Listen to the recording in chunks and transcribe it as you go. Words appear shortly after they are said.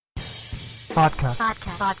Vodka.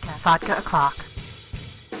 Vodka o'clock.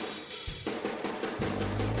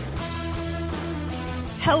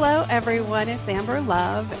 Hello, everyone. It's Amber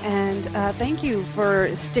Love, and thank you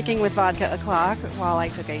for sticking with Vodka O'Clock while I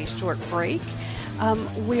took a short break.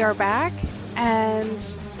 We are back, and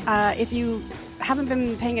if you haven't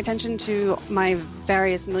been paying attention to my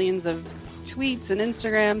various millions of tweets and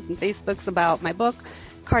Instagrams and Facebooks about my book,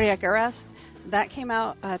 Cardiac Arrest, that came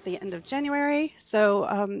out at the end of January,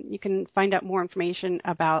 so you can find out more information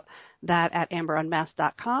about that at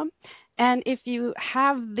amberunmasked.com. And if you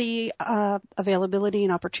have the availability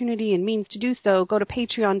and opportunity and means to do so, go to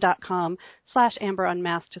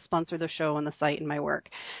patreon.com/amberunmasked to sponsor the show and the site and my work.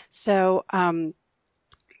 So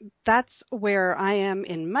that's where I am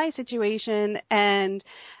in my situation, and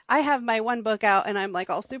I have my one book out, and I'm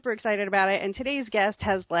like all super excited about it, and today's guest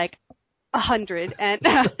has like 100, and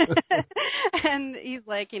and he's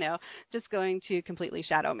like, just going to completely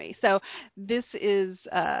shadow me. So this is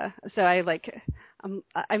I'm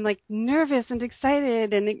like nervous and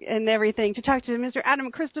excited and everything to talk to Mr. Adam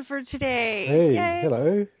Christopher today. Hey, Yay.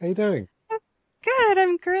 Hello, how you doing? Good,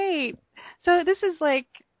 I'm great. So this is like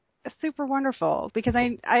super wonderful because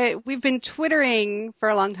we've been Twittering for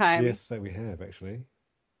a long time. Yes, so we have actually.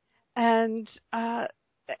 And I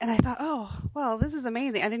thought, oh, well, this is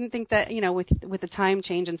amazing. I didn't think that, with the time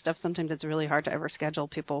change and stuff, sometimes it's really hard to ever schedule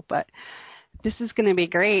people, but this is going to be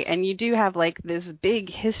great. And you do have like this big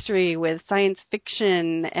history with science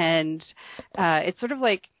fiction, and it's sort of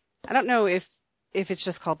like, I don't know if it's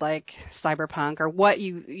just called like cyberpunk or what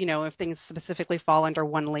if things specifically fall under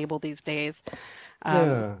one label these days.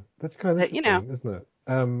 Yeah, that's kind of interesting, isn't it?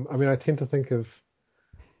 I mean, I tend to think of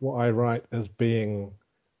what I write as being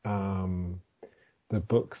the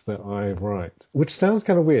books that I write, which sounds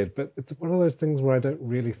kind of weird, but it's one of those things where I don't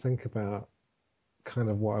really think about kind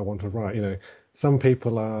of what I want to write. Some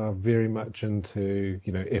people are very much into,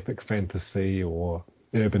 epic fantasy or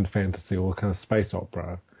urban fantasy or kind of space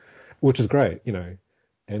opera, which is great,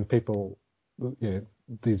 and people,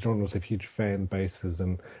 these genres have huge fan bases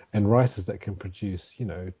and writers that can produce,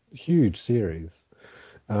 huge series.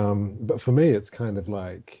 But for me, it's kind of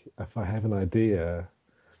like, if I have an idea,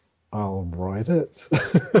 I'll write it.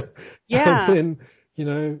 Yeah. And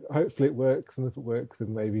then, hopefully it works. And if it works,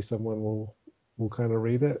 then maybe someone will kind of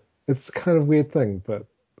read it. It's a kind of weird thing, but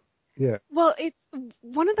yeah. Well, it's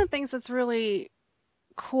one of the things that's really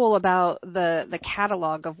cool about the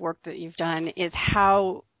catalog of work that you've done is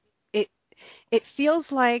how it feels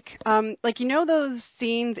like those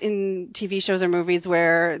scenes in TV shows or movies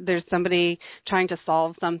where there's somebody trying to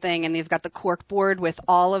solve something and they've got the cork board with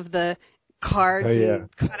all of the cards and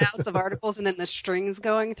cutouts of articles and then the strings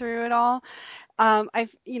going through it all. I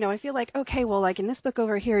feel like, okay, well, like in this book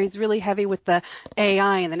over here, he's really heavy with the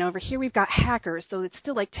AI, and then over here we've got hackers, so it's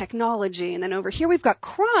still like technology, and then over here we've got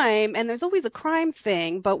crime, and there's always a crime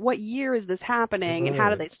thing, but what year is this happening, and how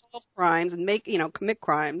do they solve crimes and commit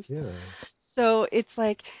crimes? Yeah. So it's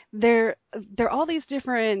like there are all these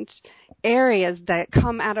different areas that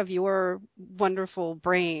come out of your wonderful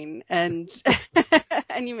brain, and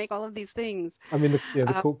and you make all of these things. I mean, the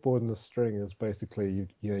corkboard and the string is basically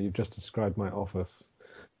you've just described my office.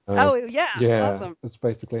 Yeah, awesome. That's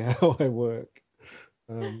basically how I work.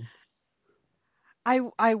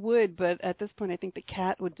 I would, but at this point, I think the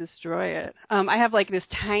cat would destroy it. I have like this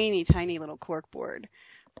tiny, tiny little corkboard.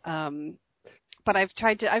 But I've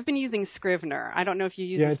been using Scrivener. I don't know if you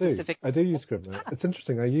use specific. I do use Scrivener. It's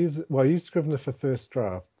interesting. I use Scrivener for first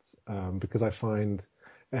drafts because I find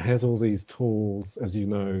it has all these tools, as you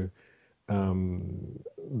know,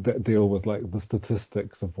 that deal with like the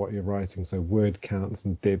statistics of what you're writing, so word counts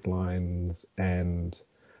and deadlines and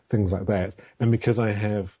things like that. And because I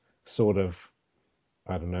have sort of,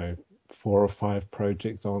 I don't know, 4 or 5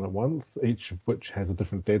 projects on at once, each of which has a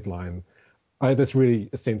different deadline, that's really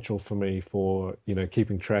essential for me for,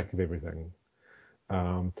 keeping track of everything.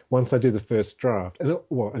 Once I do the first draft, and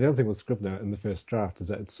the other thing with Scrivener in the first draft is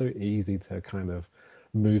that it's so easy to kind of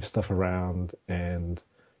move stuff around and,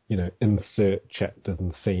 insert chapters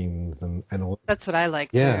and scenes and all. That's what I like,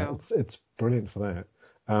 yeah, too. it's brilliant for that.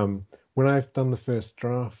 When I've done the first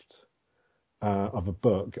draft of a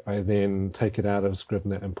book, I then take it out of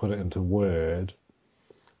Scrivener and put it into Word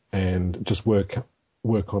and just work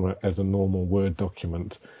on it as a normal Word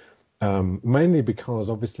document, mainly because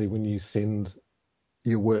obviously when you send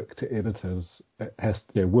your work to editors,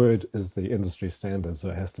 Word is the industry standard, so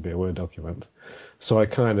it has to be a Word document. So I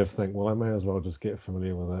kind of think, well, I may as well just get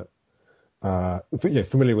familiar with it,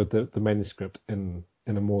 familiar with the manuscript in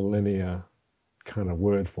a more linear kind of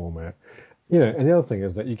Word format. And the other thing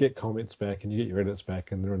is that you get comments back and you get your edits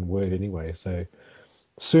back and they're in Word anyway, so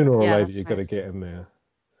Sooner or later, you've got to get in there.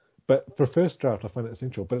 But for first draft, I find it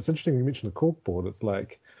essential. But it's interesting you mentioned the corkboard. It's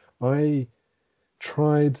like I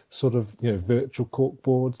tried sort of, virtual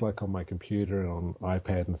corkboards like on my computer and on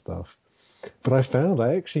iPad and stuff. But I found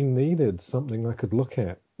I actually needed something I could look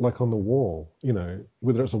at, like on the wall,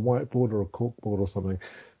 whether it's a whiteboard or a corkboard or something.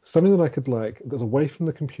 Something that I could that's away from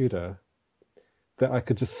the computer that I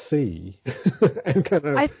could just see and kind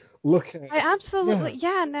of look at. I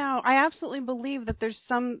absolutely believe that there's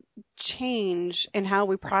some change in how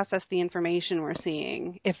we process the information we're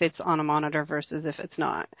seeing if it's on a monitor versus if it's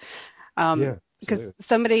not. Because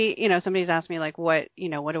somebody's asked me like, what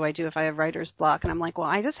do I do if I have writer's block? And I'm like, well,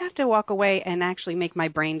 I just have to walk away and actually make my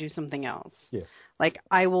brain do something else. Yeah. Like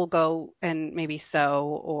I will go and maybe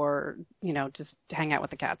sew or, just hang out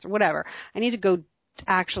with the cats or whatever. I need to go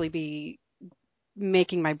actually be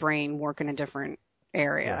making my brain work in a different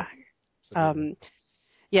area. So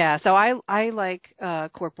I like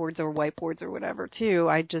corkboards or whiteboards or whatever too.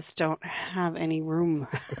 I just don't have any room.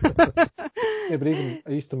 Yeah, but even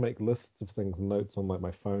I used to make lists of things, notes on like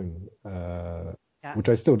my phone, which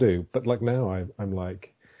I still do. But like now, I'm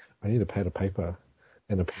like, I need a pad of paper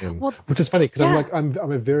and a pen, which is funny because I'm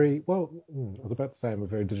a very I was about to say I'm a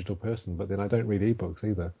very digital person, but then I don't read ebooks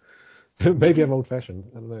either. So maybe I'm old-fashioned.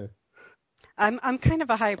 I don't know. I'm kind of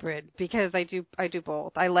a hybrid because I do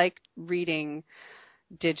both. I like reading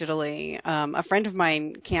digitally. A friend of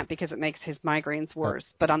mine can't because it makes his migraines worse.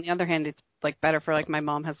 But on the other hand, it's like better for like my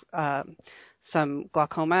mom has some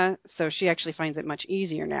glaucoma, so she actually finds it much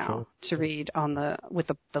easier now to read with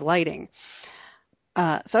the lighting.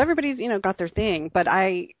 So everybody's got their thing, but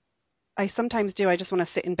I sometimes do. I just want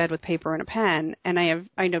to sit in bed with paper and a pen, and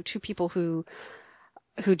I know two people who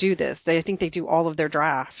do this. I think they do all of their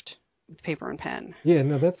draft with paper and pen. Yeah,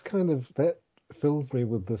 no, that fills me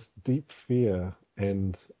with this deep fear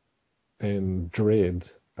and dread,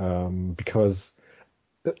 because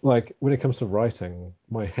like when it comes to writing,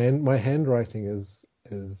 my handwriting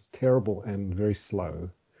is terrible and very slow.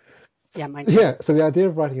 Yeah, mine. Yeah, so the idea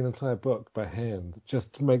of writing an entire book by hand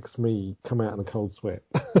just makes me come out in a cold sweat.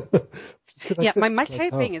 Yeah, my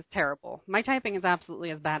typing is terrible. My typing is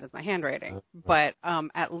absolutely as bad as my handwriting, but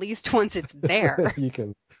at least once it's there,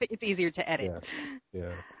 it's easier to edit.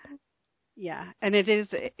 Yeah. Yeah, and it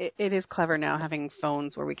is clever now having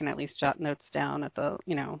phones where we can at least jot notes down at the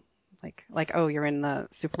like oh, you're in the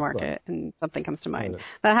supermarket and something comes to mind. Right.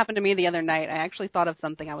 That happened to me the other night. I actually thought of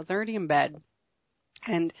something. I was already in bed,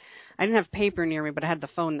 and I didn't have paper near me, but I had the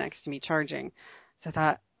phone next to me charging. So I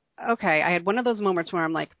thought, okay, I had one of those moments where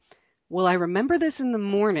I'm like, will I remember this in the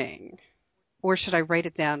morning, or should I write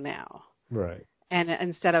it down now? Right. And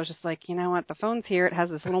instead I was just like, you know what, the phone's here. It has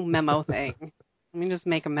this little memo thing. Let me just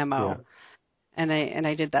make a memo. Yeah. And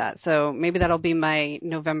I did that. So maybe that'll be my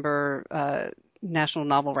November National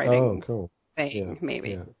Novel Writing thing,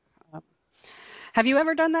 maybe. Yeah. Have you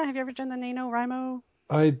ever done that? Have you ever done the NaNoWriMo?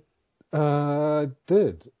 I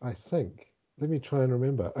did, I think. Let me try and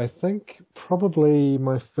remember. I think probably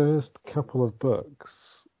my first couple of books,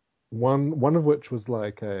 one of which was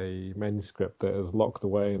like a manuscript that is locked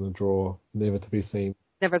away in a drawer, never to be seen.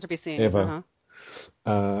 Never to be seen. Ever.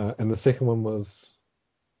 Uh-huh. And the second one was...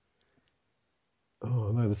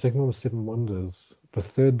 Oh, no, the second one was Seven Wonders. The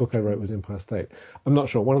third book I wrote was Empire State. I'm not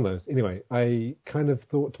sure, one of those. Anyway, I kind of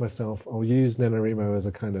thought to myself, I'll use NaNoWriMo as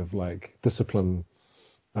a kind of like discipline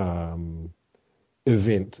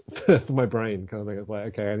event for my brain. Kind of thing. It's like,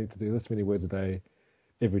 okay, I need to do this many words a day,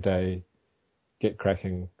 every day, get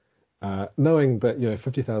cracking. Knowing that,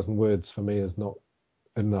 50,000 words for me is not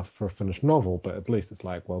enough for a finished novel, but at least it's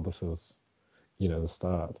like, well, this is, the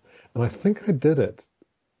start. And I think I did it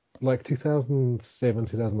like 2007,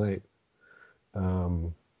 2008.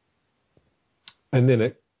 And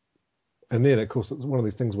then of course it's one of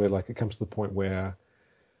these things where like it comes to the point where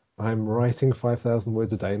I'm writing 5,000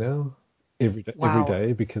 words a day now, every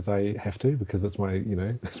day because I have to, because it's my,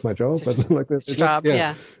 it's my job. But like that's job,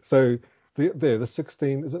 yeah. So the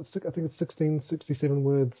 16, I think it's 1667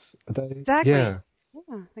 words a day. Exactly. Yeah,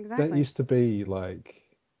 exactly. That used to be like,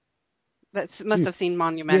 that must have seemed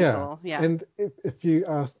monumental. Yeah. And if you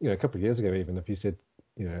asked, a couple of years ago, even if you said,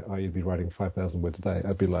 you'd be writing 5,000 words a day,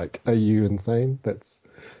 I'd be like, are you insane?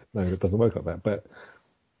 No, it doesn't work like that. But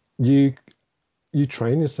you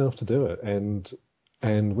train yourself to do it, and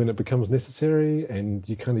when it becomes necessary, and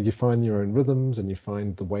you find your own rhythms, and you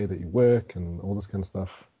find the way that you work, and all this kind of stuff.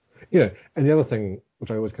 And the other thing,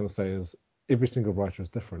 which I always kind of say, is every single writer is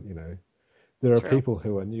different. There are people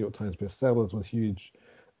who are New York Times bestsellers with huge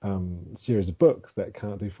series of books that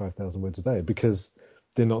can't do 5,000 words a day because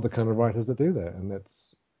they're not the kind of writers that do that, and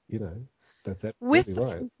that's That's absolutely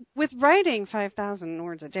right. With writing 5,000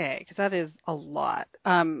 words a day, because that is a lot,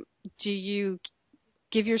 do you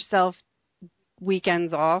give yourself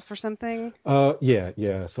weekends off or something?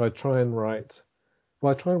 Yeah. So I try and write.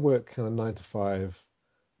 Well, I try and work kind of 9 to 5,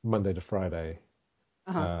 Monday to Friday.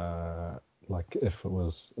 Like if it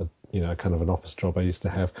was kind of an office job I used to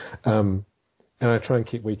have, and I try and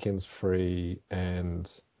keep weekends free, and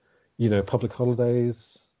public holidays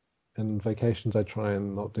and vacations I try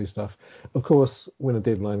and not do stuff. Of course, when a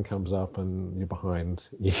deadline comes up and you're behind,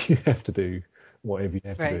 you have to do whatever you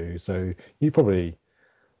have to do. So you probably,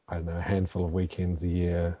 I don't know, a handful of weekends a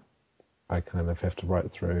year I kind of have to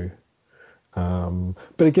write through.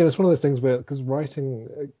 But again, it's one of those things where, because writing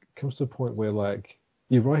comes to a point where like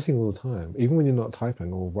you're writing all the time, even when you're not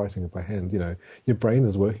typing or writing it by hand, your brain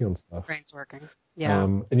is working on stuff. Brain's working. Yeah.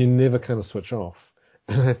 And you never kind of switch off.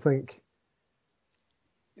 And I think,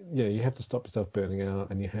 you have to stop yourself burning out,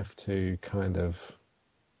 and you have to kind of,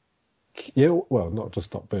 not just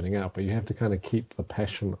stop burning out, but you have to kind of keep the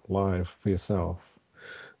passion alive for yourself.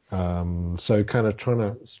 So kind of trying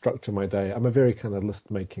to structure my day. I'm a very kind of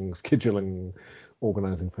list-making, scheduling,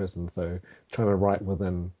 organizing person, so trying to write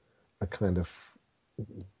within a kind of,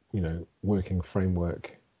 working framework.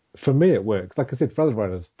 For me, it works. Like I said, for other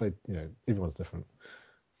writers, everyone's different.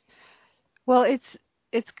 Well,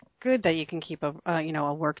 it's good that you can keep a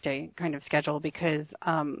workday kind of schedule, because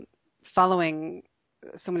following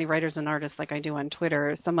so many writers and artists like I do on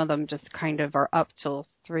Twitter, some of them just kind of are up till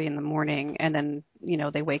 3 a.m, and then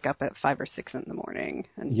they wake up at 5 or 6 a.m.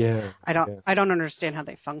 And I don't understand how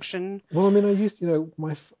they function. Well, I mean, I used the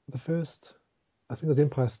first, I think it was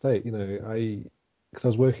Empire State. Because I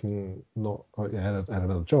was working at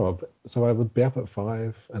another job, so I would be up at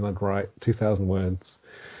 5 and I'd write 2,000 words.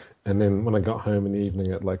 And then when I got home in the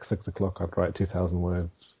evening at like 6 o'clock, I'd write 2,000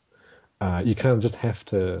 words. You kind of just have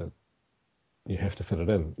to fit it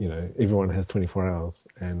in. Everyone has 24 hours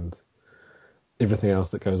and everything else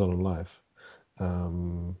that goes on in life.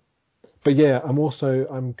 But yeah, I'm a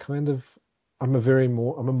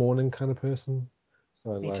morning kind of person.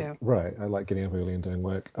 So Me too. Right, I like getting up early and doing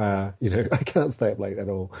work. I can't stay up late at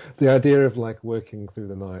all. The idea of like working through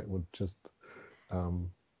the night would just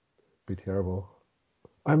be terrible.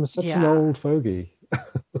 I'm such an old fogey.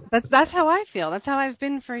 That's how I feel. That's how I've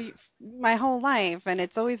been for my whole life, and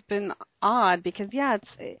it's always been odd because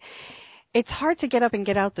it's hard to get up and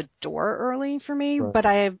get out the door early for me. Right. But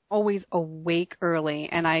I am always awake early,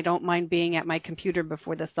 and I don't mind being at my computer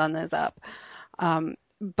before the sun is up.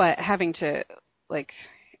 But having to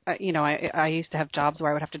I used to have jobs where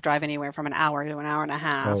I would have to drive anywhere from an hour to an hour and a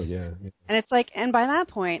half. Oh, yeah. And it's like, and by that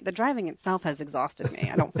point, the driving itself has exhausted me.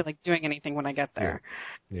 I don't feel like doing anything when I get there.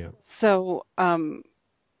 Yeah. So,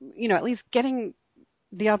 at least getting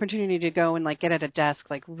the opportunity to go and like get at a desk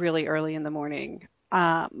like really early in the morning,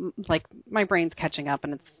 like my brain's catching up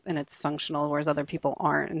and it's functional, whereas other people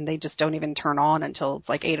aren't, and they just don't even turn on until it's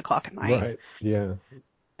like 8 o'clock at night. Right. Yeah.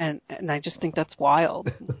 And I just think that's wild,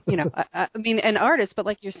 I mean, and artists, but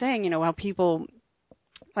like you're saying, how people,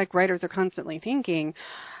 like writers are constantly thinking,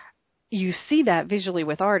 you see that visually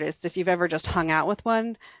with artists. If you've ever just hung out with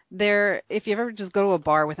one, if you ever just go to a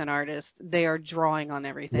bar with an artist, they are drawing on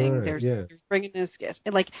everything. Right, They're bringing this gift.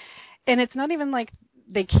 And it's not even like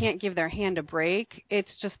they can't give their hand a break.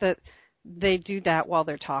 It's just that they do that while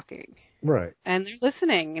they're talking. Right. And they're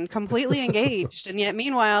listening and completely engaged. And yet,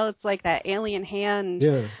 meanwhile, it's like that alien hand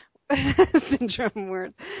syndrome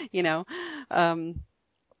where,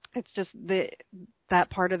 it's just that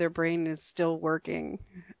part of their brain is still working.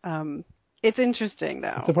 It's interesting,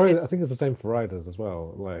 though. I think it's the same for writers as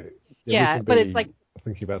well. Like, but it's like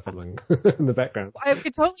thinking about something in the background. I've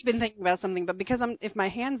totally been thinking about something, but because if my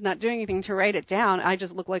hand's not doing anything to write it down, I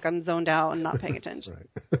just look like I'm zoned out and not paying attention.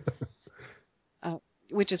 Right.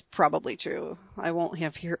 Which is probably true. I won't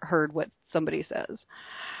have heard what somebody says.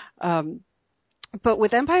 But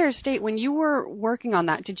with Empire State, when you were working on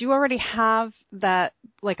that, did you already have that,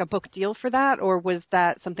 like a book deal for that, or was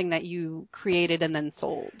that something that you created and then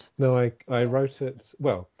sold? No, I wrote it.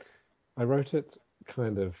 Well, I wrote it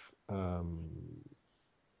kind of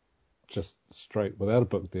just straight, without a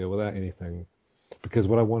book deal, without anything, because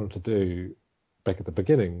what I wanted to do back at the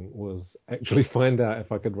beginning was actually find out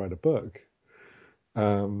if I could write a book.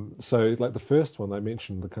 So like the first one I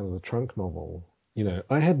mentioned, the kind of the trunk novel,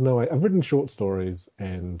 I had I've written short stories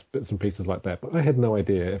and bits and pieces like that, but I had no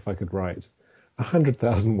idea if I could write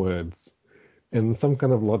 100,000 words in some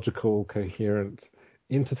kind of logical, coherent,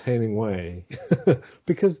 entertaining way,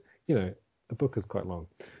 because, a book is quite long.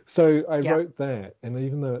 So I wrote that, and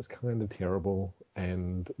even though it's kind of terrible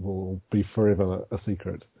and will be forever a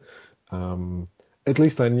secret, at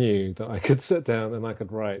least I knew that I could sit down and I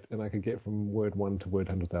could write and I could get from word 1 to word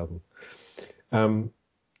 100,000. And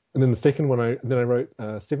then the second one, I wrote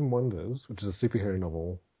Seven Wonders, which is a superhero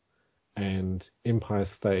novel, and Empire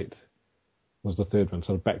State was the third one,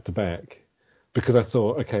 sort of back to back, because I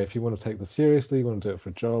thought, okay, if you want to take this seriously, you want to do it for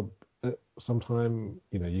a job, sometime,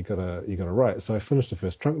 you gotta write. So I finished the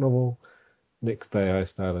first trunk novel. Next day I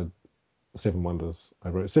started Seven Wonders. I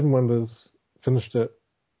wrote Seven Wonders, finished it.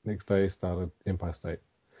 Next day started Empire State.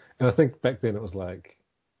 And I think back then it was like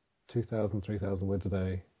 2,000, 3,000 words a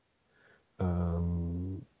day.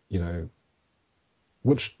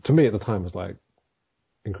 Which to me at the time was like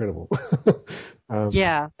incredible.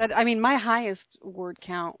 My highest word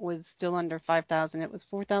count was still under 5,000. It was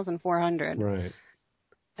 4,400. Right.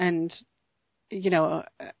 And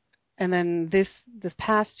and then this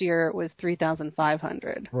past year it was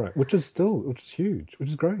 3,500. Right, which is huge, which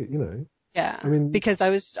is great, Yeah, I mean, because I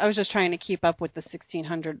was just trying to keep up with the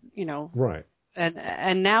 1,600, Right.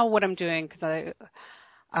 And now what I'm doing, because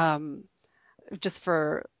I just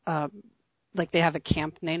for like they have a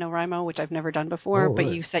Camp NaNoWriMo, which I've never done before, but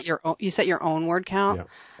you set your own word count. Yeah.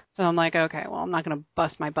 So I'm like, okay, well, I'm not going to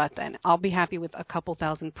bust my butt then. I'll be happy with a couple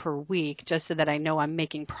thousand per week, just so that I know I'm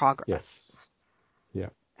making progress. Yes. Yeah.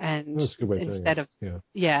 And that's a good way instead of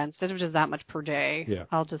instead of just that much per day,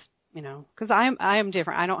 I'll just because I am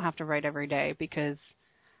different. I don't have to write every day because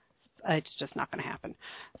it's just not going to happen.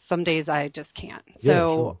 Some days I just can't. Yeah, so.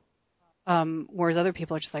 Sure. Whereas other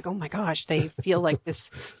people are just like, oh my gosh, they feel like this.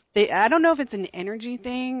 I don't know if it's an energy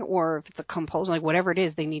thing or if it's a compulsion, like whatever it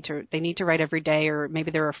is, they need to write every day, or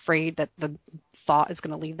maybe they're afraid that the thought is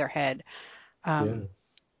going to leave their head. But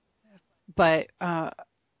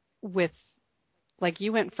with like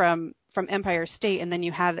you went from Empire State, and then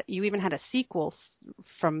you even had a sequel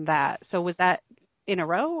from that. So was that in a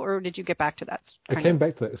row, or did you get back to that? I came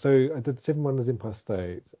back to that. So I did Seven Wonders, Empire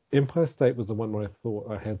State. Empire State was the one where I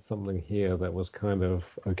thought I had something here that was kind of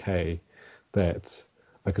okay, that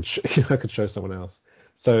I could I could show someone else.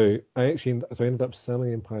 So I ended up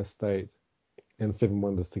selling Empire State and Seven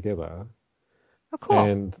Wonders together. Oh, cool.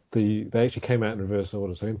 And they actually came out in reverse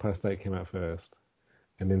order. So Empire State came out first,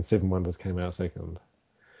 and then Seven Wonders came out second.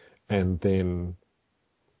 And then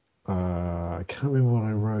I can't remember what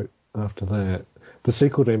I wrote after that. The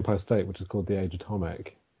sequel to Empire State, which is called The Age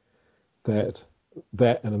Atomic, that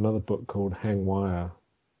and another book called Hang Wire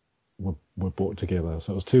were brought together.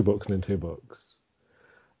 So it was 2 books and then 2 books.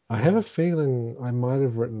 I have a feeling I might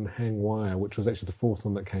have written Hang Wire, which was actually the 4th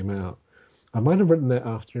one that came out. I might have written that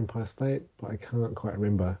after Empire State, but I can't quite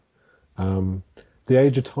remember. The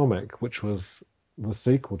Age Atomic, which was the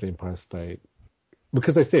sequel to Empire State,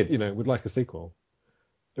 because they said, we'd like a sequel.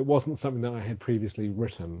 It wasn't something that I had previously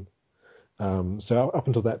written. So up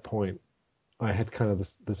until that point, I had kind of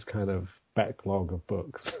this kind of backlog of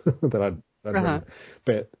books that I'd written.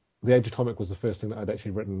 But The Age Atomic was the first thing that I'd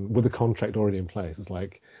actually written with a contract already in place. It's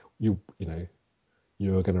like, you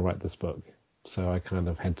were going to write this book. So I kind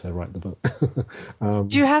of had to write the book.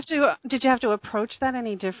 Did you have to approach that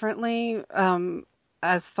any differently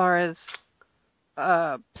as far as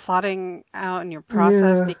plotting out in your process?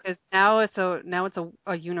 Yeah. Because now it's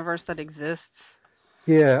a universe that exists.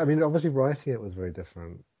 Yeah, I mean, obviously writing it was very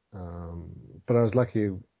different. But I was lucky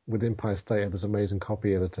with Empire State. I had this amazing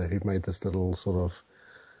copy editor who made this little sort of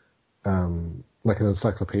like an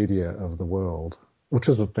encyclopedia of the world, which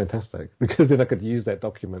was fantastic because then I could use that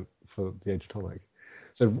document for The Age Atomic.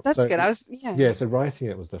 So that's good. So writing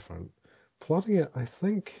it was different. Plotting it, I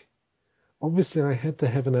think, obviously I had to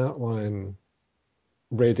have an outline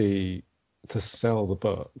ready to sell the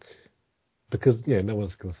book. Because, no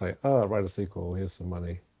one's going to say, write a sequel, here's some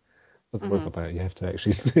money. Doesn't work like that. You have to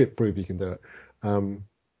actually prove you can do it.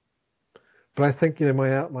 But I think,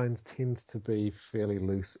 my outlines tend to be fairly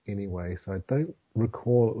loose anyway, so I don't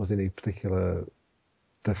recall it was any particular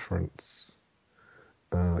difference.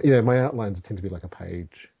 My outlines tend to be like a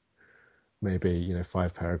page, maybe,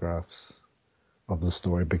 5 paragraphs of the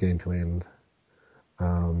story beginning to end.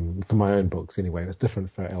 For my own books anyway. It's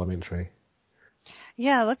different for Elementary.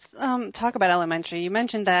 Yeah, let's talk about Elementary. You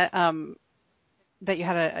mentioned that that you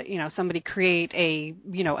had somebody create a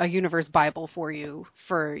universe Bible for you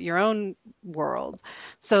for your own world.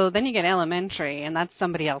 So then you get Elementary, and that's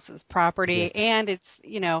somebody else's property, and it's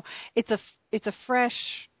a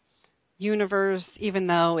fresh universe, even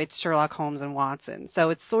though it's Sherlock Holmes and Watson. So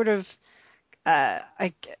it's sort of I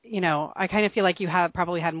kind of feel like you have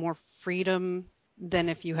probably had more freedom than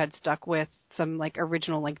if you had stuck with some like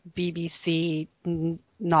original like BBC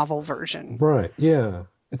novel version. Right, yeah.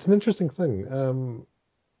 It's an interesting thing.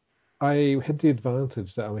 I had the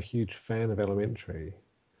advantage that I'm a huge fan of Elementary.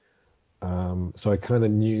 So I kind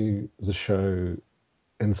of knew the show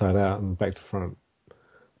inside out and back to front,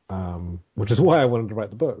 which is why I wanted to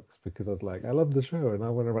write the books, because I was like, I love the show and I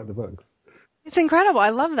want to write the books. It's incredible.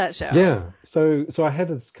 I love that show. Yeah. So I had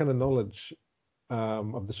this kind of knowledge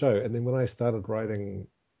of the show, and then when I started writing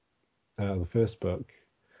the first book,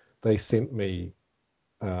 they sent me.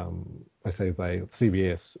 I say they,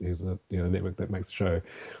 CBS, who's a network that makes the show.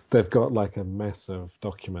 They've got like a massive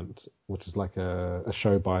document, which is like a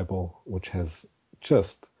show bible, which has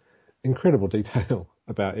just incredible detail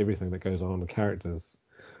about everything that goes on, the characters,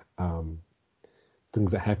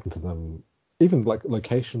 things that happen to them, even like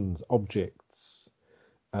locations, objects.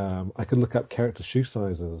 I could look up character shoe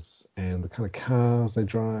sizes and the kind of cars they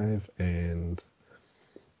drive and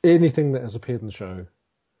anything that has appeared in the show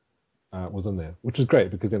was in there, which is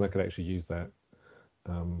great because then I could actually use that.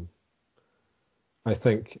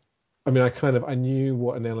 I knew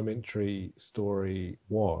what an elementary story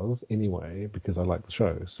was anyway because I liked the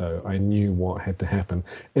show, so I knew what had to happen.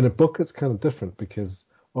 In a book, it's kind of different because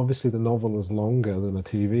obviously the novel is longer than a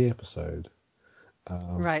TV episode.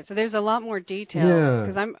 Right, so there's a lot more detail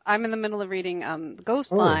because I'm in the middle of reading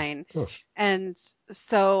Ghostline, and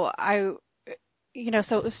so so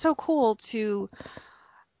it was so cool to.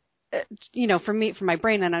 For my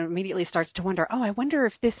brain, then it immediately starts to wonder, I wonder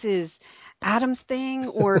if this is Adam's thing,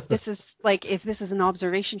 or if this is an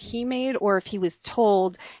observation he made, or if he was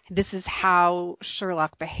told this is how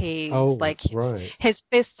Sherlock behaves. His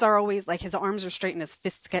fists are always, his arms are straight and his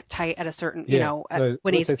fists get tight at a certain,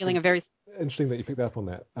 when he's feeling a very... Interesting that you picked up on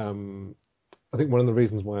that. I think one of the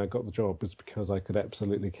reasons why I got the job is because I could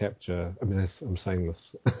absolutely capture, I'm saying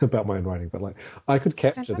this about my own writing, but I could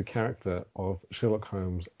capture the character of Sherlock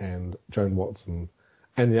Holmes and Joan Watson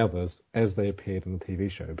and the others as they appeared in the TV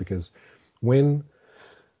show, because when,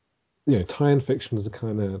 tie-in fiction is a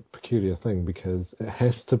kind of peculiar thing because it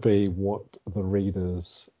has to be what the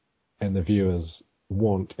readers and the viewers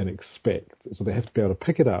want and expect. So they have to be able to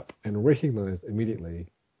pick it up and recognize immediately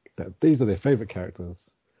that these are their favorite characters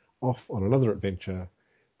off on another adventure,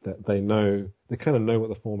 that they kind of know what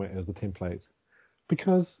the format is, the template,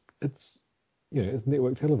 because it's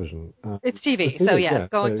network television. It's TV, so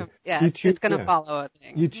it's going to follow a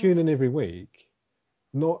thing. You tune in every week,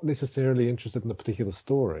 not necessarily interested in a particular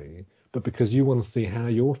story, but because you want to see how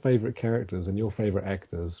your favorite characters and your favorite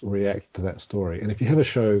actors react to that story. And if you have a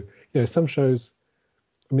show, some shows,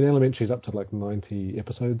 Elementary's up to 90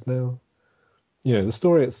 episodes now. The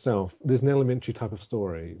story itself, there's an elementary type of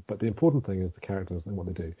story, but the important thing is the characters and what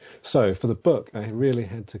they do. So for the book, I really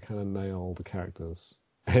had to kind of nail the characters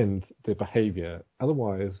and their behavior.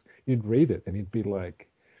 Otherwise, you'd read it and you'd be like,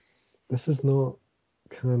 this is not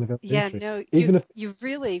kind of elementary. Yeah, no, you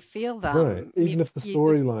really feel that. Right. Even if the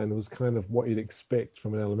storyline was kind of what you'd expect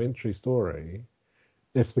from an elementary story,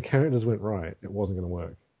 if the characters went right, it wasn't going to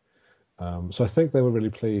work. So I think they were really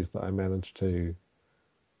pleased that I managed to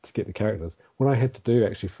get the characters. What I had to do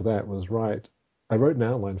actually for that was I wrote an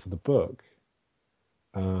outline for the book,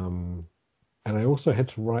 and I also had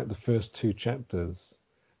to write the first 2 chapters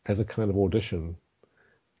as a kind of audition.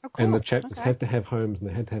 Oh, cool. And the chapters had to have Holmes and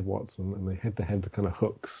they had to have Watson and they had to have the kind of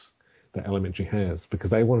hooks that Elementary has because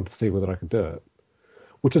they wanted to see whether I could do it,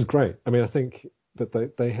 which is great. I think that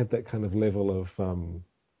they had that kind of level of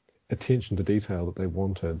attention to detail that they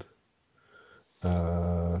wanted.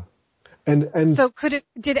 And so did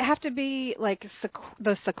it have to be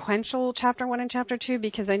the sequential chapter 1 and chapter 2?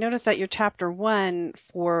 Because I noticed that your chapter 1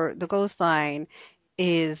 for the Ghostline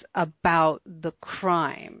is about the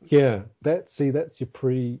crime. Yeah, that's your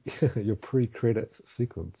pre-credits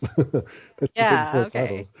sequence. That's okay.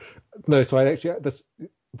 Titles. No, so I actually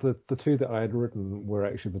the 2 that I had written were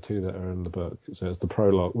actually the 2 that are in the book. So it's the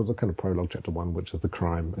prologue, the kind of prologue, chapter 1, which is the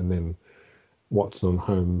crime, and then Watson and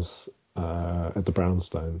Holmes at the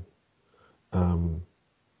brownstone.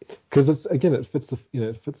 Because it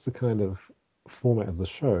fits the kind of format of the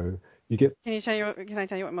show. Can I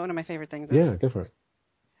tell you what one of my favorite things is? Yeah, go for it.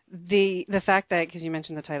 The fact that, because you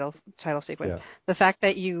mentioned the title sequence, the fact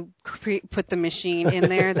that you put the machine in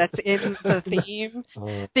there that's in the theme,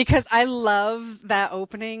 because I love that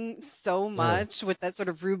opening so much with that sort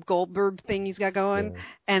of Rube Goldberg thing he's got going,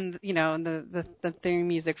 and the theme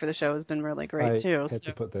music for the show has been really great too. I had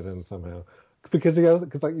to put that in somehow. Because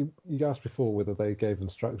you asked before whether they gave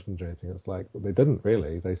instructions or anything. It's well, they didn't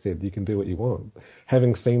really. They said you can do what you want.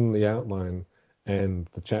 Having seen the outline and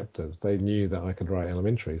the chapters, they knew that I could write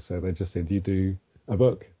Elementary, so they just said you do a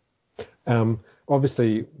book.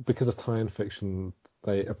 Obviously, because of tie-in fiction,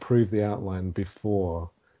 they approve the outline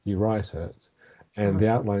before you write it, and the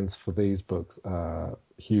outlines for these books are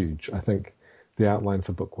huge. I think the outline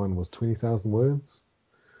for book 1 was 20,000 words.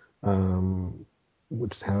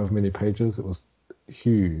 which is however many pages. It was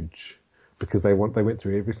huge because they went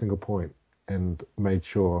through every single point and made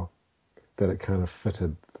sure that it kind of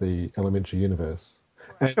fitted the Elementary universe.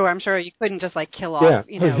 Sure, I'm sure you couldn't just like kill off,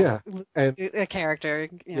 and, a character.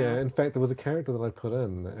 In fact, there was a character that I put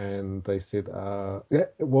in, and they said,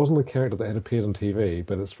 it wasn't a character that had appeared on TV,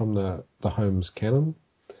 but it's from the Holmes canon.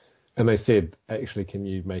 And they said, actually, can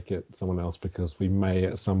you make it someone else because we may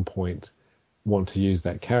at some point want to use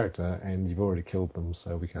that character, and you've already killed them,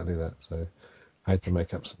 so we can't do that. So I had to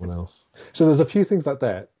make up someone else. So there's a few things like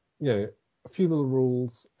that, a few little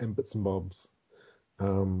rules and bits and bobs.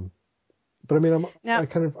 But I mean,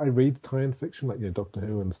 I read tie-in fiction like Doctor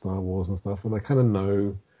Who and Star Wars and stuff, and I kind of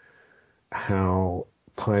know how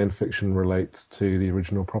tie-in fiction relates to the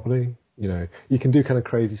original property. You can do kind of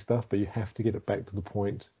crazy stuff, but you have to get it back to the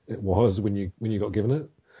point it was when you got given it.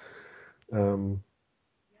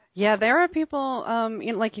 Yeah, there are people,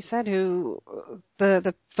 like you said, who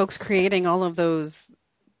the folks creating all of those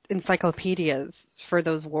encyclopedias for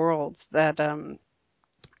those worlds that.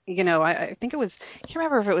 I think it was, I can't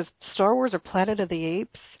remember if it was Star Wars or Planet of the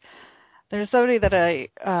Apes. There's somebody that I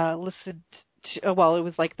listened to, it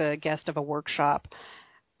was like the guest of a workshop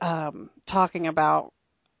talking about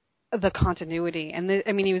the continuity. And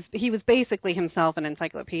he was basically himself an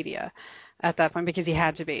encyclopedia at that point because he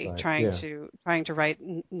had to be trying to write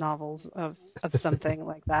novels of something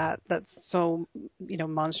like that. That's so,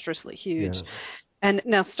 monstrously huge. Yeah. And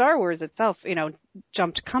now Star Wars itself,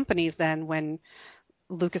 jumped companies then when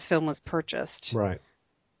Lucasfilm was purchased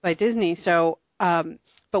by Disney. So,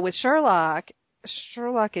 but with Sherlock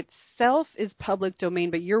itself is public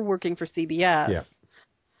domain, but you're working for CBS. Yeah.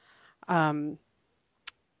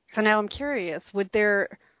 So now I'm curious,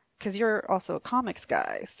 because you're also a comics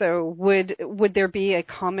guy, so would there be a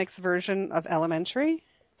comics version of Elementary?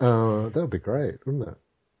 That would be great, wouldn't it?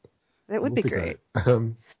 It would be great.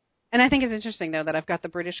 And I think it's interesting, though, that I've got the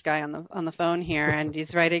British guy on the phone here, and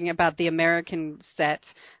he's writing about the American set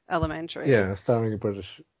Elementary. Yeah, starring a British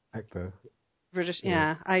actor. British,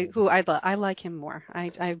 yeah. I like him more.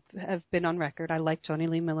 I have been on record. I like Johnny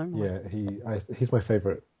Lee Miller more. Yeah, he's my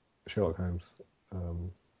favorite Sherlock Holmes.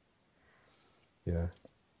 Yeah.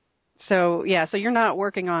 So you're not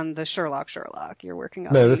working on the Sherlock. You're working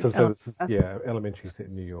on this is Elementary set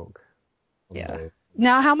in New York. Yeah.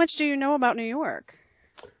 Now, how much do you know about New York?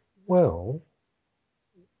 Well,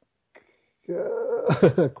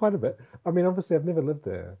 quite a bit. I mean, obviously, I've never lived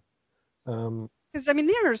there. Because,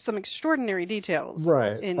 there are some extraordinary details.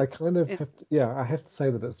 Right. I kind of have to, I have to say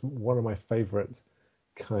that it's one of my favorite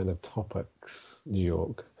kind of topics, New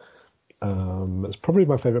York. It's probably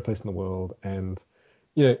my favorite place in the world. And,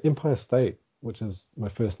 Empire State, which is my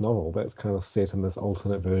first novel, that's kind of set in this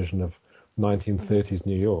alternate version of 1930s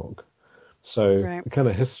New York. So the kind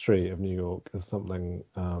of history of New York is something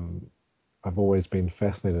I've always been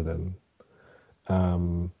fascinated in.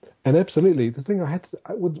 And absolutely, the thing I had to,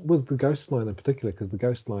 was the Ghost Line in particular, because the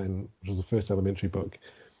Ghost Line, which was the first Elementary book,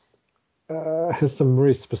 has some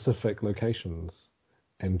very specific locations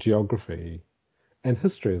and geography and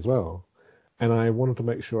history as well. And I wanted to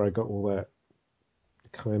make sure I got all that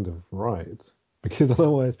kind of right, because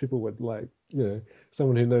otherwise people would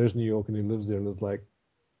someone who knows New York and who lives there and is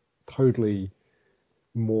totally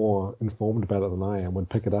more informed about it than I am would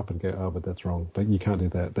pick it up and go, but that's wrong. But you can't do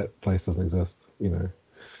that. That place doesn't exist,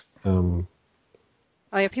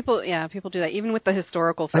 people do that even with the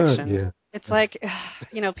historical fiction. It's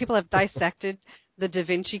people have dissected the Da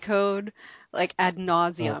Vinci Code ad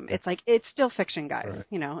nauseum. It's still fiction, guys. Right.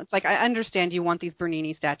 It's I understand you want these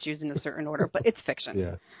Bernini statues in a certain order, but it's fiction.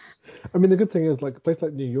 Yeah. I mean, the good thing is a place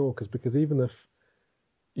like New York is because even if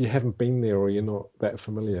you haven't been there or you're not that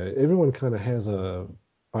familiar, everyone kind of has a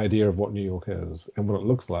idea of what New York is and what it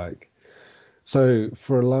looks like. So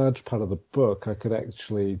for a large part of the book, I could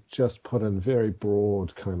actually just put in very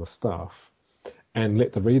broad kind of stuff and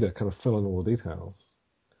let the reader kind of fill in all the details,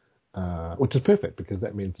 which is perfect because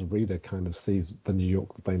that means the reader kind of sees the New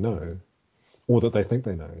York that they know or that they think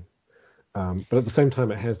they know. But at the same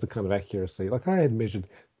time, it has the kind of accuracy. I had measured,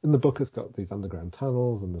 in the book it's got these underground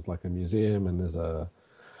tunnels and there's a museum and there's a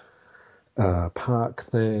park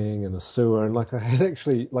thing and a sewer, and I had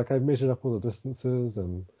actually I measured up all the distances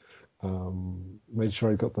and made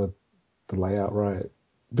sure I got the layout right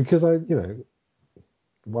because why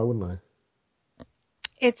wouldn't I?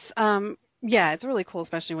 It's it's really cool,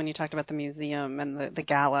 especially when you talked about the museum and the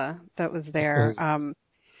gala that was there.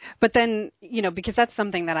 But then because that's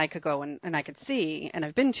something that I could go and I could see and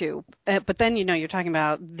I've been to. But then you're talking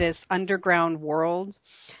about this underground world.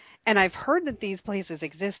 And I've heard that these places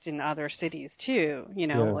exist in other cities too,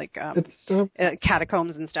 like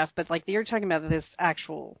catacombs and stuff. But like you're talking about this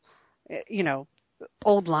actual,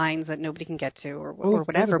 old lines that nobody can get to or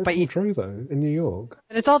whatever. But it's all true though in New York.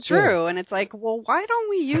 And it's all true, and it's like, well, why don't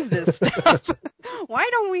we use this stuff? Why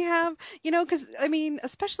don't we have, because I mean,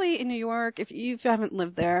 especially in New York, if you haven't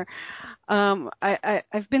lived there,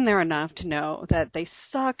 I've been there enough to know that they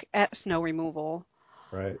suck at snow removal.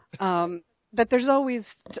 Right. That there's always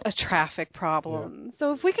a traffic problem. Yeah.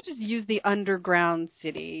 So if we could just use the underground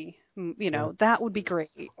city, that would be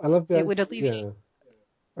great. I love that. It would alleviate. Yeah.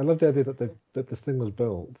 I love the idea that this thing was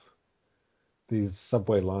built, these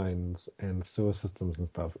subway lines and sewer systems and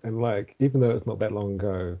stuff, and like even though it's not that long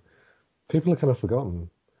ago, people are kind of forgotten,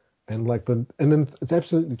 and then it's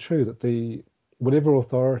absolutely true that whatever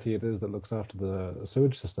authority it is that looks after the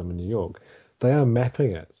sewage system in New York, they are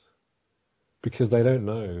mapping it because they don't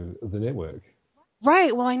know the network.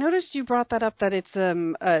 Right. Well, I noticed you brought that up, that it's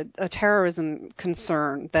a terrorism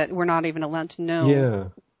concern that we're not even allowed to know. Yeah.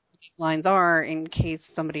 Lines are in case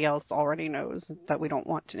somebody else already knows that we don't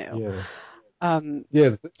want to know. Yeah. In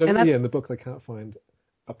the book they can't find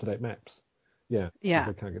up-to-date maps. Yeah. Yeah.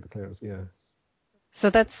 They can't get the clearance. Yeah.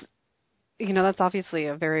 So that's obviously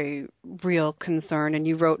a very real concern. And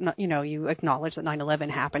you wrote, you acknowledge that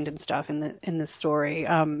 9/11 happened and stuff in the story.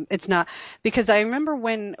 It's not because I remember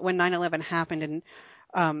when 9/11 happened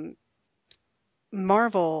and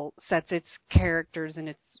Marvel sets its characters and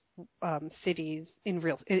its cities in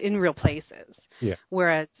real places. Yeah.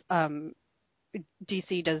 Whereas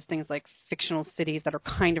DC does things like fictional cities that are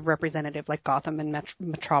kind of representative, like Gotham and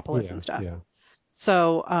Metropolis and stuff. Yeah.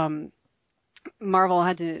 So Marvel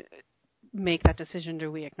had to make that decision: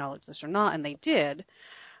 do we acknowledge this or not? And they did.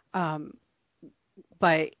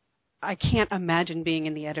 But I can't imagine being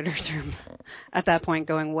in the editor's room at that point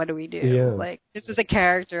going, what do we do? Yeah. Like, this is a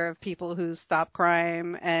character of people who stop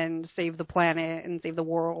crime and save the planet and save the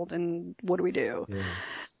world, and what do we do? Yeah.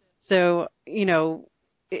 So,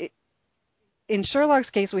 in Sherlock's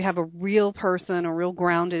case, we have a real person, a real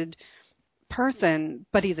grounded person,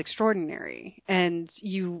 but he's extraordinary. And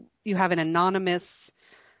you have an anonymous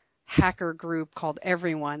hacker group called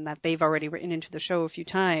Everyone that they've already written into the show a few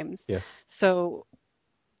times. Yeah. So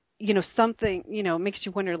something, makes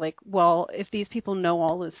you wonder, like, well, if these people know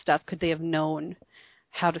all this stuff, could they have known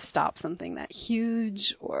how to stop something that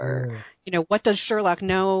huge? Or, what does Sherlock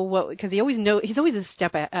know? Because he's always a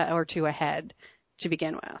step or two ahead to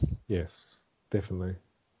begin with. Yes, definitely.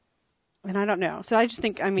 And I don't know. So I just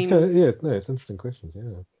think, it's interesting questions,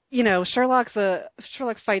 yeah. Sherlock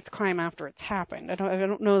fights crime after it's happened. I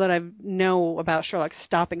don't know that I know about Sherlock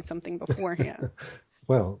stopping something beforehand.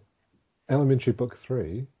 Well, Elementary Book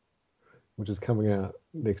 3, which is coming out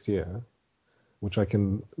next year, which I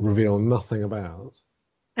can reveal nothing about,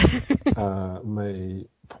 may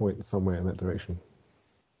point somewhere in that direction.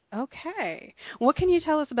 Okay. What can you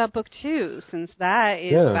tell us about Book 2, since that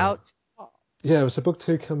is about... Yeah, so Book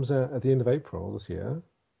 2 comes out at the end of April this year.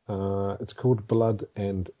 It's called Blood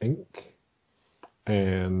and Ink.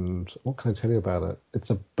 And what can I tell you about it? It's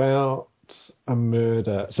about a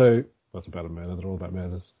murder. So, it's about a murder. They're all about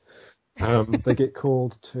murders. They get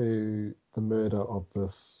called to the murder of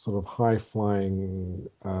this sort of high-flying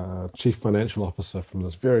chief financial officer from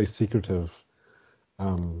this very secretive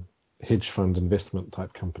hedge fund investment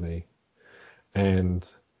type company. And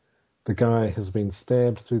the guy has been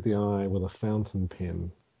stabbed through the eye with a fountain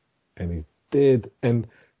pen, and he's dead. And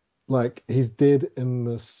he's dead in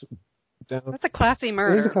this... That's a classy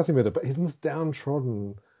murder. It is a classy murder, but he's in this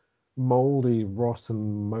downtrodden, mouldy,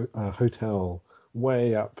 rotten hotel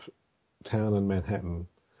way uptown in Manhattan.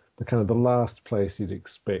 The last place you'd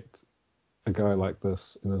expect a guy like this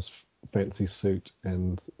in his fancy suit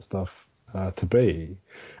and stuff to be.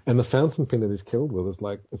 And the fountain pen that he's killed with is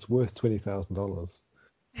it's worth $20,000.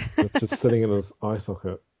 It's just sitting in his eye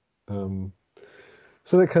socket. So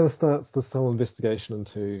that kind of starts this whole investigation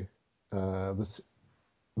into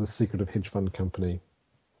the secretive hedge fund company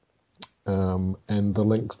and the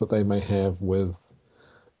links that they may have with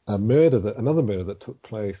another murder that took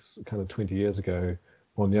place kind of 20 years ago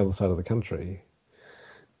on the other side of the country,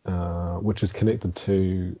 which is connected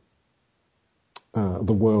to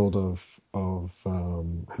the world of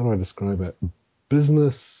how do I describe it?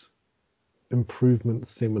 Business improvement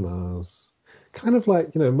seminars, kind of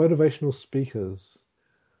like, motivational speakers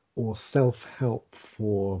or self-help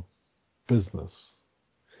for business.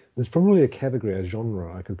 There's probably a category, a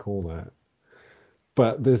genre I could call that.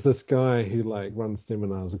 But there's this guy who runs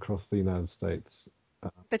seminars across the United States.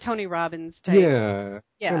 The Tony Robbins type. Yeah.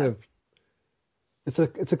 Kind of.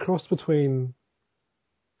 It's a cross between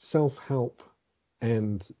self-help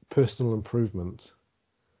and personal improvement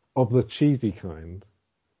of the cheesy kind,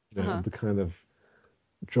 you know, the kind of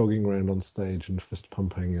jogging around on stage and fist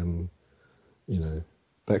pumping and, you know,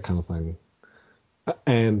 that kind of thing,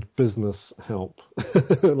 and business help,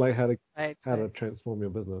 like how to transform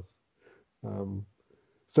your business.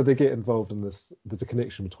 So they get involved in this. There's a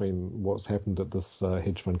connection between what's happened at this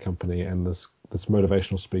hedge fund company and this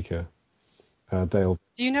motivational speaker, Dale.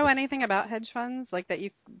 Do you know anything about hedge funds, like that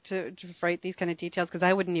you to write these kind of details? Because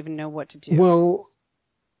I wouldn't even know what to do. Well,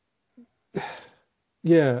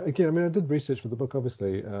 yeah. Again, I mean, I did research for the book,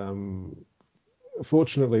 obviously.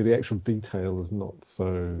 Fortunately, the actual detail is not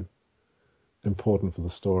so important for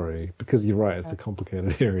the story because you're right; it's a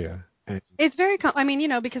complicated area. It's very, I mean, you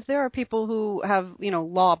know, because there are people who have, you know,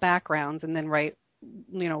 law backgrounds and then write,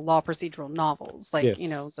 you know, law procedural novels, like, yes, you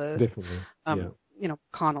know, definitely. You know,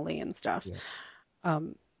 Connolly and stuff. Yeah.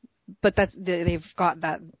 But they've got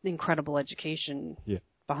that incredible education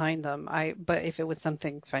behind them. But if it was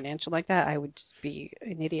something financial like that, I would just be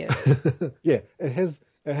an idiot. Yeah, it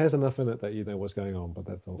has enough in it that you know what's going on, but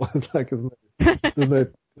that's all. It's like there's no,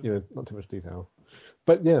 you know, not too much detail.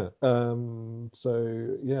 But yeah,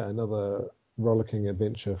 so yeah, another rollicking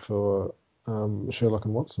adventure for Sherlock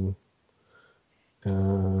and Watson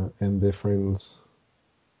and their friends.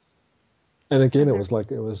 And again, it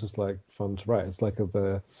was just like fun to write. It's like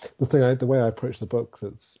the way I approach the books.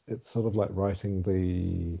 It's sort of like writing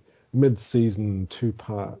the mid-season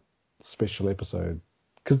 2-part special episode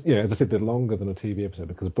because as I said, they're longer than a TV episode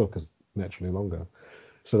because a book is naturally longer.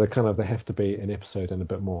 So they have to be an episode and a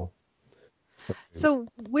bit more. So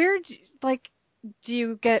where do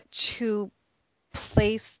you get to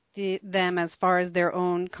place them as far as their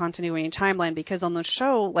own continuity and timeline? Because on the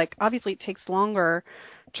show, like obviously it takes longer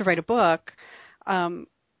to write a book, and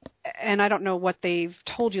I don't know what they've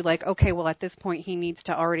told you. Like, okay, well at this point he needs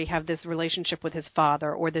to already have this relationship with his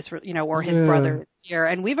father or this, you know, or his brother here,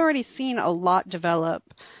 and we've already seen a lot develop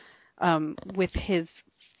with his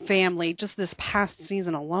family just this past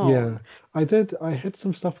season alone. Yeah, I had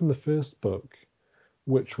some stuff in the first book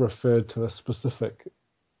which referred to a specific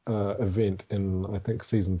event in, I think,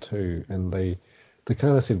 season 2, and they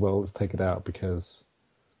kind of said, well, let's take it out because,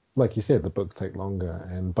 like you said, the books take longer,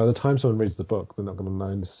 and by the time someone reads the book, they're not going to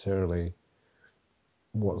know necessarily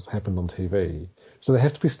what's happened on TV. So they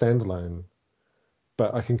have to be standalone,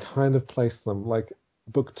 but I can kind of place them, like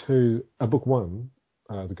book 1,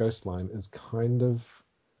 The Ghost Line, is kind of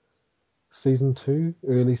season 2,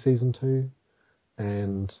 early season 2,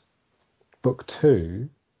 and book 2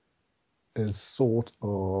 is sort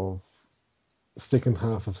of second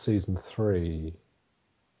half of season 3.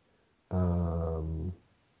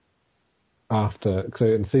 So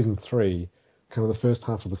in season 3, kind of the first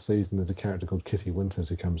half of the season, there's a character called Kitty Winters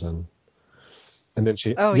who comes in, and then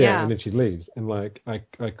she and then she leaves, and like I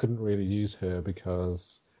couldn't really use her because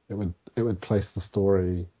it would place the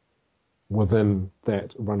story within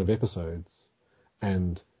that run of episodes,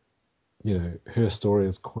 and you know her story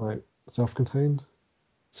is quite self-contained.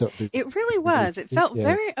 So it really was. It felt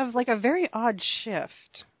a very odd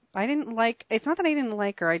shift. I didn't like. It's not that I didn't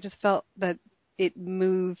like her. I just felt that it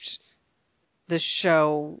moved the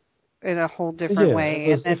show in a whole different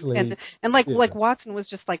way, and like Watson was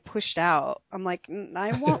just like pushed out. I'm like,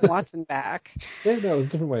 I want Watson back. Yeah, no, it was a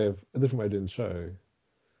different way of doing the show.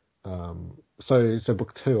 So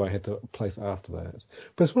book 2 I had to place after that,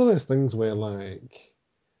 but it's one of those things where like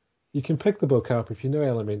you can pick the book up if you know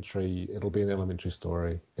elementary, it'll be an elementary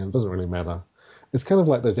story, and it doesn't really matter. It's kind of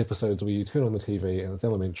like those episodes where you turn on the TV and it's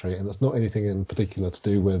elementary, and it's not anything in particular to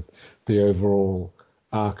do with the overall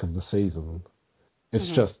arc of the season.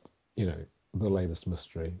 It's just, you know, the latest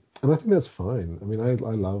mystery. And I think that's fine. I mean, I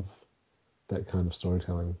love that kind of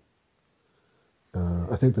storytelling.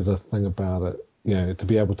 I think there's a thing about it, you know, to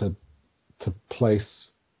be able to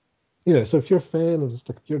place, you know, so if you're a fan of,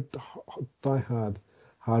 if you're a diehard,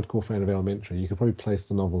 hardcore fan of elementary, you could probably place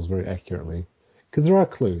the novels very accurately. Because there are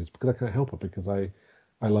clues, because I can't help it, because I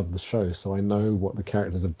love the show, so I know what the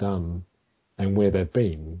characters have done and where they've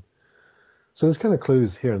been. So there's kind of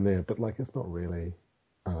clues here and there, but like it's not really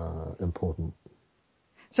important.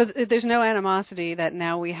 So there's no animosity that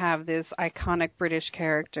now we have this iconic British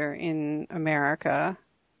character in America.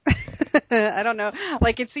 I don't know.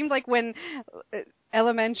 Like it seemed like when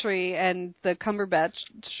Elementary and the Cumberbatch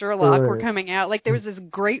Sherlock were coming out, like there was this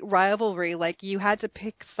great rivalry. Like you had to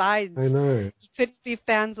pick sides. I know. You couldn't be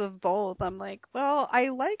fans of both. I'm like, well, I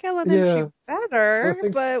like Elementary better,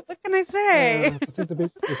 but what can I say? I think the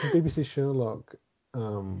BBC Sherlock,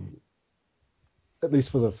 at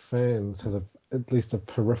least for the fans, has at least a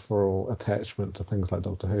peripheral attachment to things like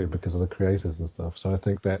Doctor Who because of the creators and stuff. So I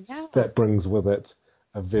think that that brings with it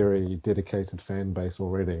a very dedicated fan base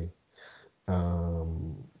already.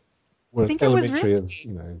 Whereas I think Elementary is,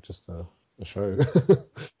 just a show.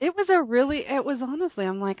 It was honestly,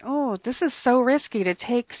 I'm like, oh, this is so risky to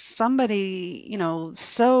take somebody,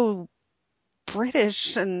 so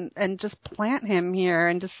British and just plant him here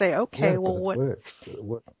and just say, okay, well, what? It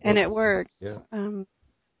works. And it worked. Yeah.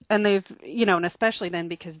 And they've, and especially then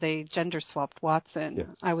because they gender swapped Watson, yes.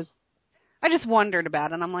 I just wondered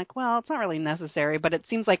about it. And I'm like, well, it's not really necessary, but it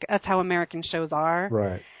seems like that's how American shows are.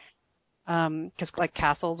 Right. Because like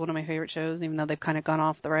Castle's one of my favorite shows, even though they've kind of gone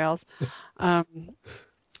off the rails. But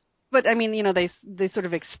I mean, they sort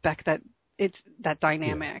of expect that it's that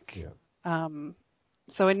dynamic. Yeah.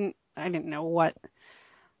 So I didn't know what,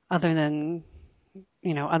 other than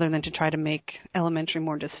to try to make Elementary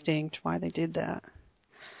more distinct, why they did that.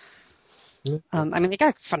 Yeah. I mean, they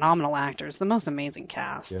got phenomenal actors, the most amazing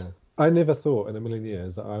cast. Yeah. I never thought in a million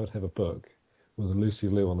years that I would have a book with Lucy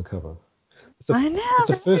Liu on the cover. I know. It's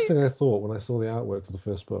the first thing I thought when I saw the artwork for the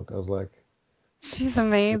first book. I was like, she's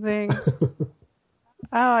amazing.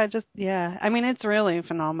 I mean, it's really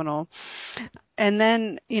phenomenal. And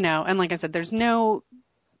then, and like I said, there's no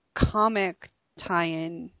comic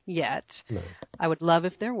tie-in yet. No. I would love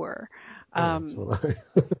if there were.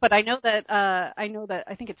 But I know that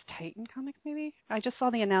I think it's Titan Comics maybe. I just saw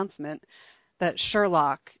the announcement that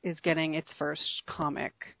Sherlock is getting its first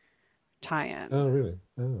comic tie-in. Oh, really?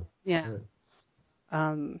 Oh. Yeah. Right.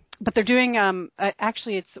 But they're doing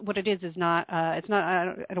actually it's what it is not it's not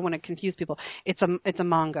I don't want to confuse people. It's a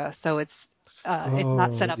manga, so it's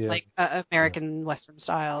not set up like American Western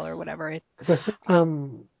style or whatever. You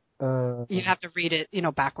have to read it,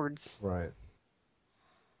 backwards. Right.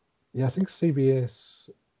 Yeah, I think CBS,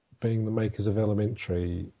 being the makers of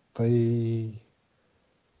Elementary, I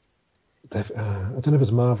don't know if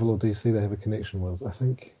it's Marvel or DC they have a connection with. I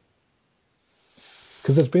think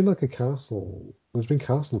because there's been like there's been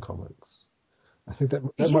Castle comics. I think that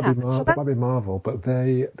might be Marvel, but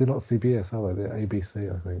they're not CBS, are they? They're ABC,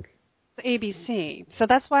 I think. ABC. So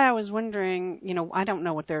that's why I was wondering. I don't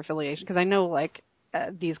know what their affiliation, because I know like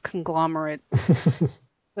these conglomerate.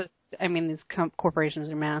 I mean, these corporations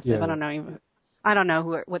are massive. Yeah. I don't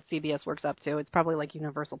know what CBS works up to. It's probably like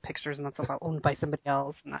Universal Pictures, and that's all owned by somebody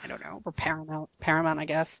else. And I don't know, or Paramount, I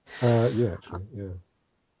guess. Yeah, actually, yeah.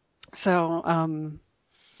 So,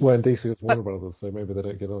 well, in DC it's Warner Brothers, so maybe they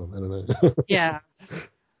don't get on. I don't know. Yeah,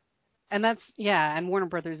 and and Warner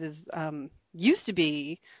Brothers is used to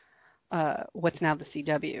be what's now the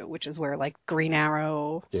CW, which is where like Green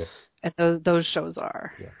Arrow and those shows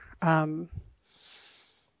are. Yeah.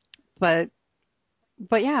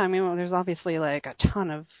 But yeah, I mean, there's obviously like a ton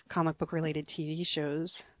of comic book related TV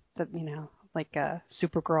shows that like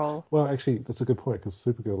Supergirl. Well, actually, that's a good point because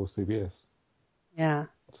Supergirl is CBS. Yeah.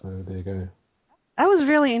 So there you go. That was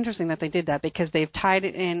really interesting that they did that because they've tied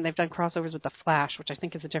it in. They've done crossovers with the Flash, which I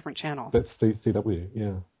think is a different channel. That's the CW,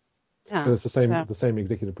 yeah. Yeah. But it's the same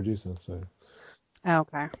executive producer, so. Oh,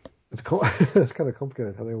 okay. It's kind of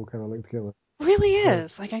complicated how they all kind of link together. It really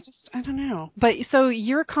is. Like I don't know. But so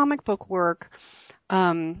your comic book work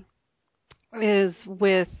is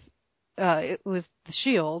with it was The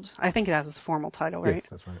Shield. I think that was a formal title, right? Yes,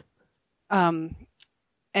 that's right.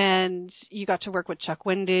 And you got to work with Chuck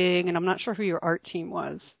Wendig, and I'm not sure who your art team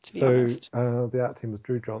was, to be honest. The art team was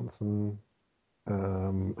Drew Johnson,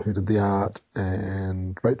 who did the art,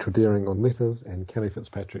 and Rachel Deering on letters, and Kelly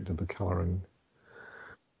Fitzpatrick did the colouring.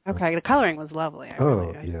 Okay, the coloring was lovely.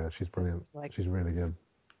 Yeah, she's brilliant. She's really good.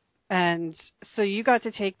 And so you got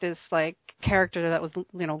to take this like character that was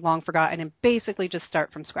long forgotten and basically just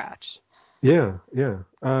start from scratch. Yeah.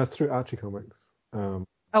 Through Archie Comics.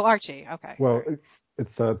 Archie. Okay. Well,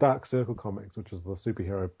 it's Dark Circle Comics, which is the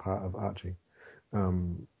superhero part of Archie.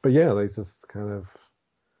 But yeah, they just kind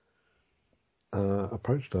of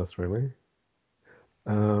approached us really,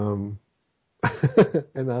 and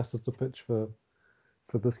asked us to pitch for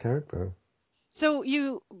this character. So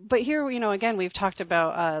but here, again, we've talked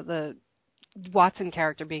about the Watson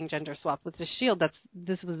character being gender swapped with the Shield.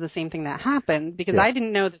 This was the same thing that happened because I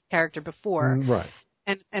didn't know this character before. Right.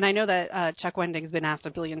 And I know that Chuck Wendig's been asked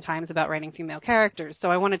a billion times about writing female characters, so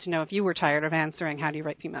I wanted to know if you were tired of answering how do you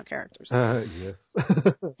write female characters. Yes.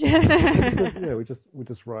 Yeah, we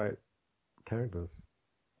just write characters.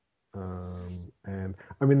 And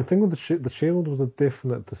I mean, the thing with the Shield was a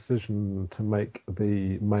definite decision to make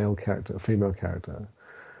the male character a female character,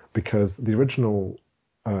 because the original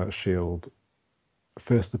Shield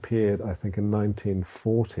first appeared, I think, in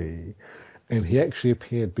 1940, and he actually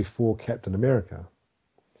appeared before Captain America.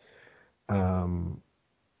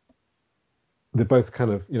 they're both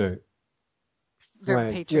kind of,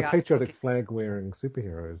 very patriotic flag-wearing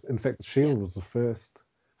superheroes. In fact, S.H.I.E.L.D. was the first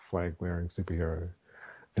flag-wearing superhero.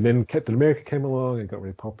 And then Captain America came along and got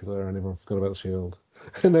really popular, and everyone forgot about S.H.I.E.L.D.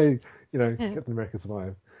 And they, Captain America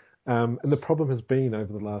survived. And the problem has been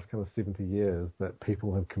over the last kind of 70 years that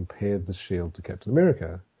people have compared the S.H.I.E.L.D. to Captain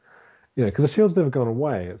America. Because the S.H.I.E.L.D.'s never gone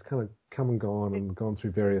away. It's kind of come and gone and gone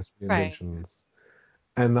through various reinventions. Right.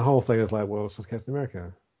 And the whole thing is like, well, it's just Captain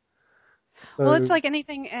America. So, well, it's like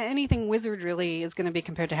anything wizard really is going to be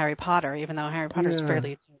compared to Harry Potter, even though Harry Potter's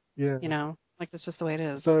fairly, like that's just the way it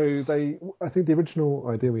is. So I think the original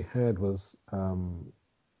idea we had was,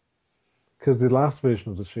 because the last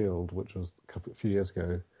version of the S.H.I.E.L.D., which was a few years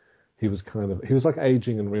ago, he was like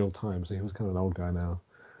aging in real time, so he was kind of an old guy now.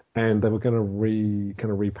 And they were going to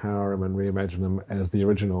repower him and reimagine him as the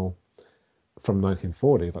original from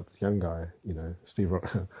 1940, like this young guy, Steve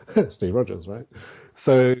Rogers, right?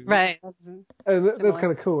 So right, and that's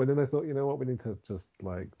kind of cool. And then they thought, you know what, we need to just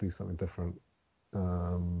like do something different.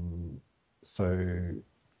 So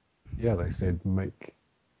they said make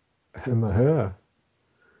him or her.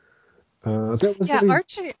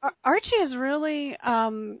 Archie is really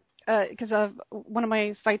because one of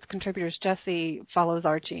my site's contributors, Jesse, follows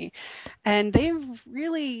Archie, and they've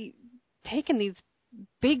really taken these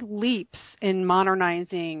big leaps in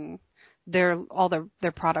modernizing their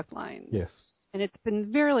product line. Yes. And it's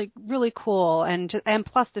been really, really cool, and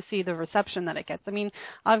plus to see the reception that it gets. I mean,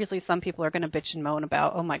 obviously some people are going to bitch and moan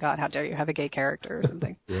about, oh my God, how dare you have a gay character or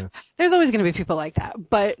something. Yeah. There's always going to be people like that.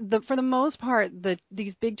 But for the most part,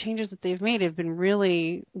 these big changes that they've made have been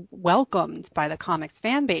really welcomed by the comics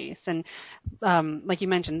fan base. And like you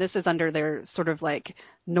mentioned, this is under their sort of like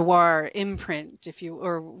noir imprint,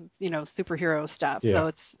 superhero stuff. Yeah. So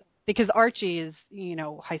it's because Archie is,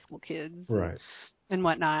 high school kids, right, and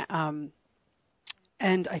whatnot.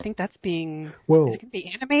 And I think that's being is it going to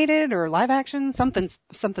be animated or live action. Something's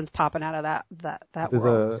popping out of that There's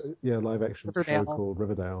world. There's a live action show called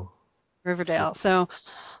Riverdale. So,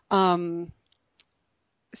 so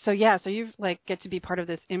you like get to be part of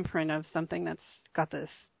this imprint of something that's got this,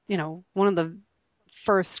 one of the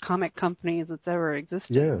first comic companies that's ever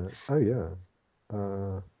existed. Yeah. Oh yeah.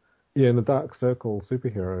 And the Dark Circle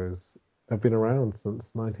superheroes have been around since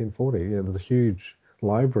 1940. Yeah, there's a huge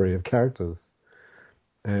library of characters.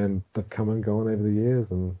 And they've come and gone over the years,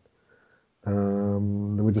 and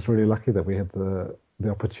we're just really lucky that we had the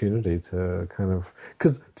opportunity to kind of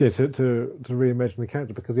to reimagine the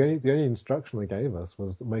character, because the only instruction they gave us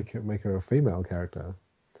was make her a female character,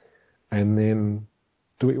 and then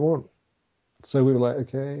do what you want. So we were like,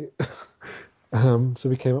 okay. So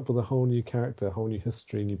we came up with a whole new character, a whole new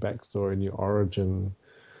history, new backstory, new origin,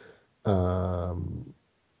 and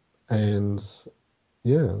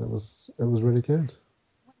yeah, it was really good.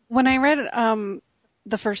 When I read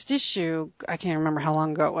the first issue, I can't remember how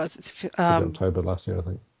long ago it was. October last year, I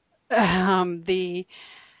think.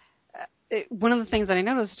 One of the things that I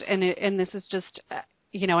noticed, and this is just, I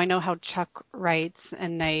know how Chuck writes,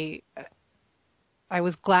 and I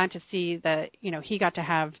was glad to see that, he got to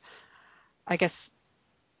have, I guess,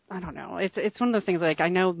 I don't know. It's one of those things, like, I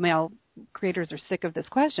know male creators are sick of this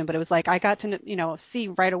question, but it was like I got to, see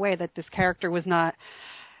right away that this character was not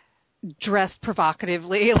dressed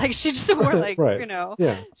provocatively, like she just wore like right.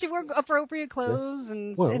 She wore appropriate clothes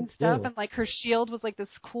and stuff, and like her shield was like this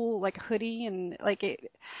cool like hoodie, and like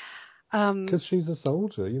it because she's a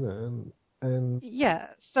soldier, and yeah.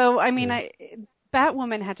 So I mean,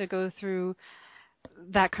 Batwoman had to go through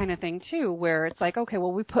that kind of thing too, where it's like, okay,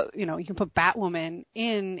 well, we put you can put Batwoman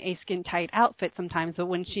in a skin tight outfit sometimes, but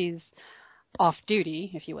when she's off duty,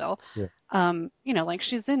 if you will, like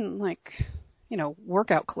she's in like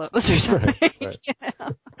workout clothes or something. Right.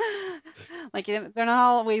 Like they're not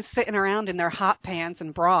always sitting around in their hot pants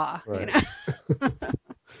and bra. Right.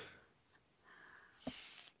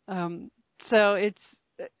 So it's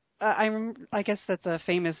I guess that's a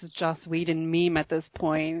famous Joss Whedon meme at this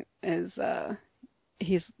point. Is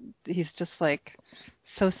he's just like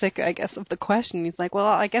so sick, I guess, of the question. He's like, well,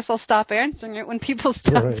 I guess I'll stop answering it when people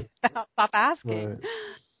stop asking. Right.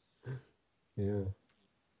 Yeah.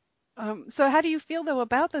 So how do you feel, though,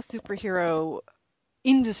 about the superhero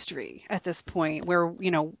industry at this point where,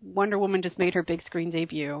 Wonder Woman just made her big screen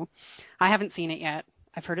debut? I haven't seen it yet.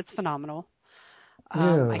 I've heard it's phenomenal.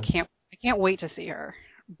 I can't wait to see her.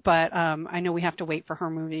 But I know we have to wait for her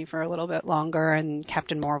movie for a little bit longer, and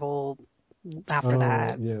Captain Marvel after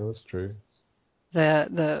that. Yeah, that's true.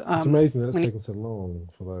 It's amazing that it's taken so long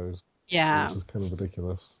for those. Yeah. Which is kind of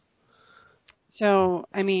ridiculous. So,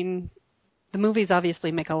 I mean, the movies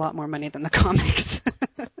obviously make a lot more money than the comics.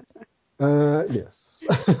 Yes.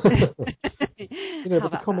 But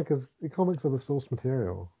the comics are the source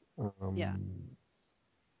material. Yeah.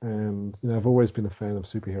 And I've always been a fan of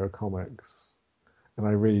superhero comics, and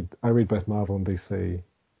I read both Marvel and DC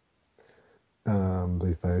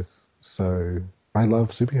these days. So I love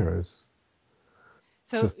superheroes.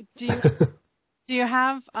 So do you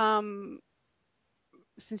have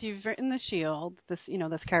since you've written the Shield, this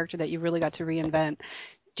character that you really got to reinvent,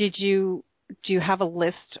 do you have a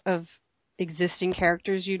list of existing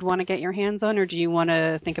characters you'd want to get your hands on, or do you want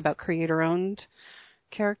to think about creator-owned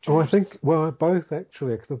characters? Oh, I think both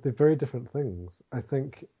actually, because they're very different things. I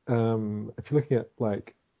think if you're looking at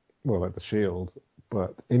like the Shield,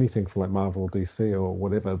 but anything for like Marvel, DC, or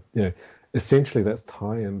whatever, essentially that's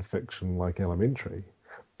tie-in fiction like Elementary,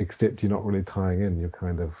 except you're not really tying in. You're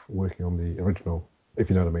kind of working on the original, if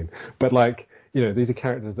you know what I mean. But these are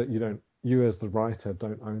characters that you as the writer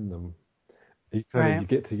don't own them. You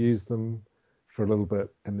get to use them for a little bit,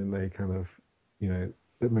 and then they kind of,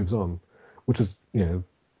 it moves on, which is,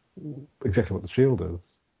 exactly what the Shield is.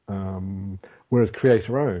 Whereas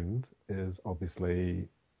creator-owned is obviously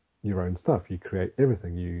your own stuff. You create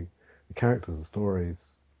everything, the characters, the stories.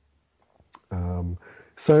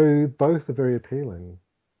 So both are very appealing,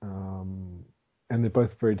 and they're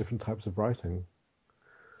both very different types of writing.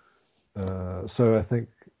 So I think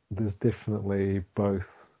there's definitely both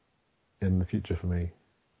in the future for me,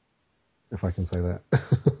 if I can say that.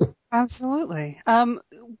 Absolutely.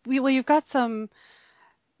 You've got some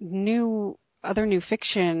other new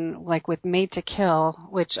fiction, like with Made to Kill,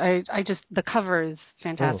 which I just, the cover is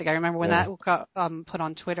fantastic. I remember when that got put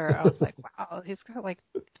on Twitter, I was like, wow, he's got like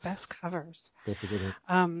the best covers. That's a good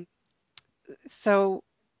one. So,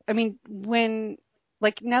 I mean,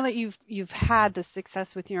 now that you've had the success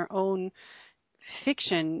with your own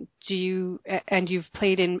fiction, and you've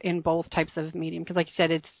played in both types of medium, because like you said,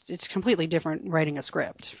 it's completely different writing a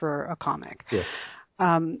script for a comic. Yeah.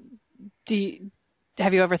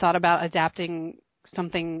 Have you ever thought about adapting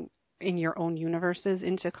something in your own universes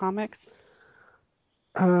into comics?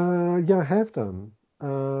 Yeah, I have done.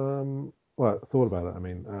 Thought about it. I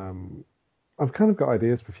mean, I've kind of got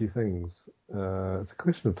ideas for a few things. It's a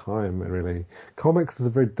question of time, really. Comics is a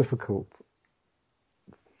very difficult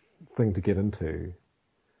thing to get into,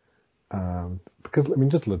 because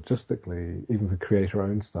just logistically, even for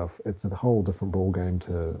creator-owned stuff, it's a whole different ballgame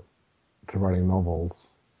to writing novels.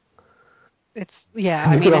 It's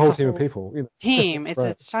a whole team of people. Team. It's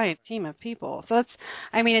right. a giant team of people. So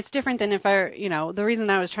it's different than if the reason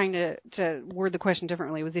I was trying to word the question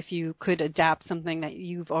differently was if you could adapt something that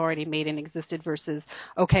you've already made and existed versus,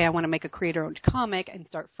 okay, I want to make a creator-owned comic and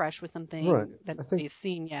start fresh with something that nobody's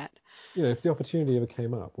seen yet. If the opportunity ever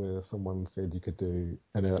came up where someone said you could do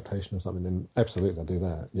an adaptation of something, then absolutely I'd do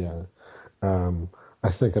that, yeah.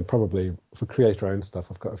 I think I'd probably, for creator-owned stuff,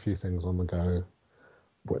 I've got a few things on the go,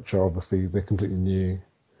 which are obviously, they're completely new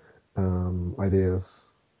ideas.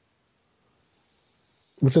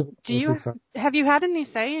 Have you had any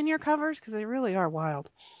say in your covers? Because they really are wild.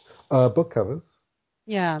 Book covers?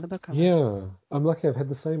 Yeah, the book covers. Yeah. I'm lucky I've had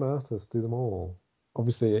the same artist do them all.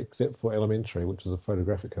 Obviously, except for Elementary, which is a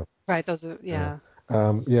photographic cover. Right, those are, yeah.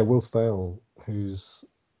 Will Stale, who's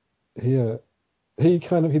here. I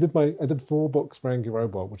did 4 books for Angry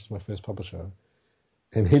Robot, which is my first publisher.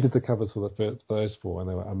 And he did the covers for those 4, and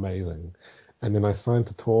they were amazing. And then I signed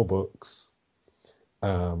to Tor Books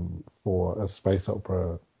for a space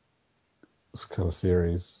opera kind of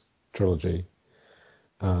series, trilogy.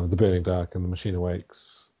 The Burning Dark and The Machine Awakes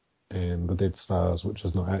and The Dead Stars, which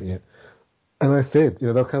is not out yet. And I said, they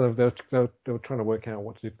were trying to work out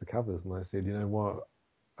what to do for the covers. And I said, you know what,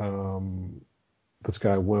 this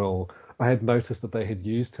guy Will, I had noticed that they had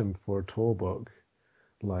used him for a tour book,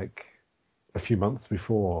 like a few months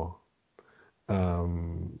before.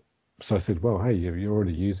 So I said, well, hey, you're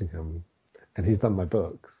already using him, and he's done my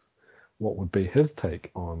books. What would be his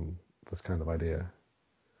take on this kind of idea?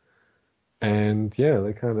 And yeah,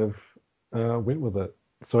 they kind of went with it.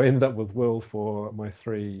 So I ended up with Will for my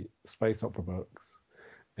 3 space opera books,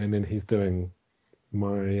 and then he's doing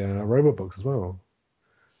my robot books as well.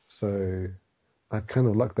 So I kind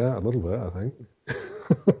of lucked out a little bit, I think.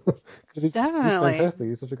 He's fantastic.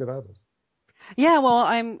 He's such a good artist. Yeah,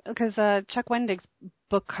 well, because Chuck Wendig's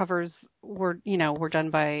book covers were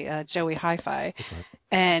done by Joey Hi-Fi,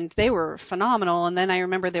 and they were phenomenal. And then I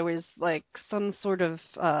remember there was like some sort of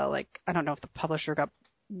I don't know if the publisher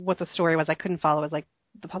what the story was. I couldn't follow. It was like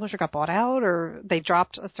the publisher got bought out, or they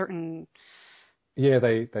dropped a certain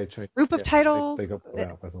they changed group of titles. They got bought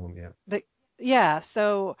out by someone. Yeah. yeah,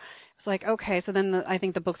 so it's like, okay, so then I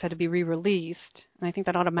think the books had to be re-released, and I think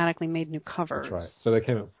that automatically made new covers. That's right. So they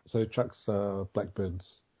came up. So Chuck's Blackbirds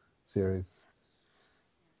series.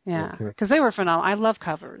 Yeah, because they were phenomenal. I love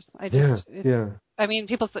covers. Yeah. I mean,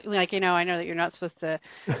 people like, I know that you're not supposed to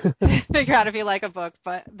figure out if you like a book,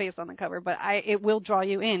 but based on the cover. But it will draw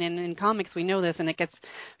you in, and in comics we know this, and it gets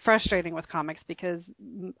frustrating with comics because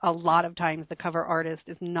a lot of times the cover artist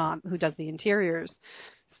is not who does the interiors,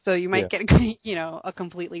 so you might get a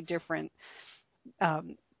completely different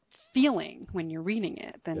feeling when you're reading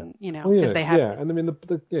it than because they have. Yeah, and I mean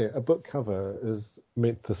a book cover is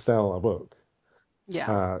meant to sell a book.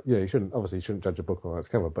 Yeah. You shouldn't judge a book on its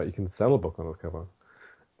cover, but you can sell a book on its cover.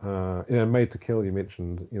 Made to Kill, you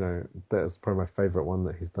mentioned, that's probably my favorite one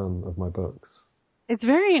that he's done of my books. It's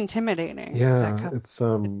very intimidating. Yeah, it's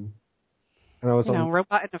and I was on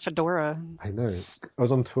robot in a fedora. I know. I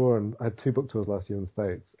was on tour, and I had 2 book tours last year in the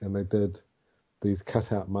States, and they did these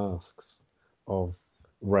cutout masks of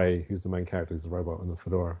Ray, who's the main character, who's the robot in the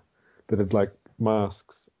fedora. They did like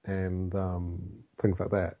masks and things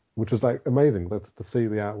like that, which was like amazing to see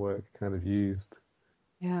the artwork kind of used.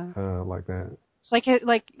 Yeah. Like that. It's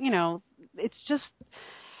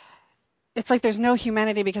like there's no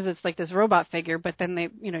humanity because it's like this robot figure, but then they,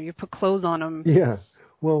 you put clothes on them. Yeah.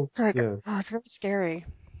 Well, it's very scary.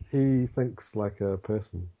 He thinks like a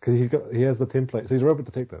person because he has the template. So he's a robot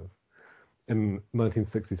detective in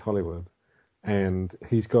 1960s Hollywood, and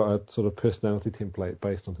he's got a sort of personality template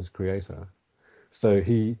based on his creator. So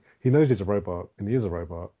he knows he's a robot, and he is a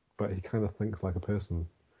robot, but he kind of thinks like a person,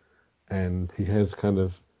 and he has kind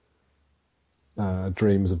of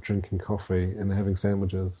dreams of drinking coffee and having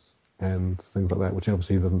sandwiches and things like that, which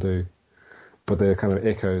obviously he doesn't do, but they're kind of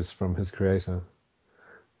echoes from his creator.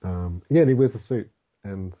 And he wears a suit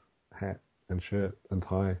and hat and shirt and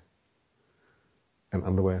tie and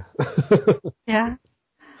underwear. Yeah.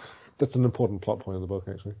 That's an important plot point of the book,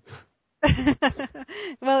 actually.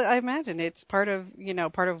 Well, I imagine it's part of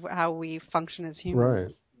how we function as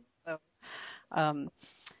humans. Right. So,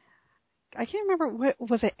 I can't remember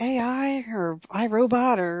was it AI or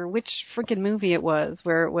iRobot or which freaking movie it was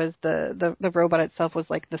where it was the robot itself was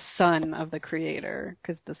like the son of the creator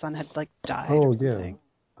because the son had like died. Oh or something. Yeah.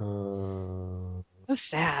 It was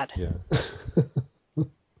sad. Yeah.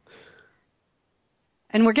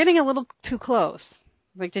 And we're getting a little too close.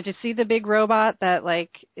 Like, did you see the big robot that,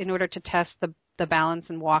 like, in order to test the balance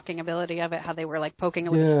and walking ability of it, how they were like poking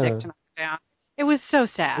it with a stick to knock it down? It was so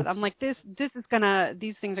sad. I'm like, these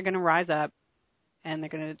things are gonna rise up, and they're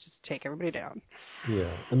gonna just take everybody down.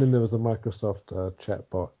 Yeah, and then there was a Microsoft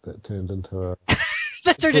chatbot that turned into a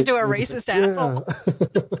racist asshole.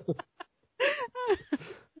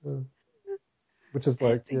 Which is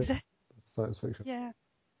like exactly. Science fiction. Yeah.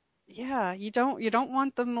 Yeah, you don't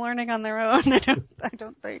want them learning on their own. I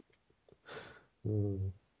don't think.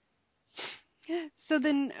 Mm. So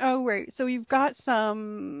then, so you've got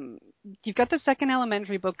the second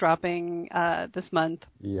elementary book dropping this month.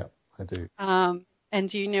 Yeah, I do. And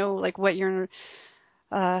do you know like what your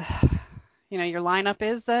your lineup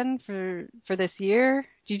is then for this year?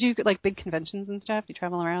 Do you do like big conventions and stuff? Do you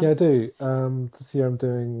travel around? Yeah, I do. This year I'm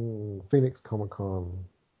doing Phoenix Comic Con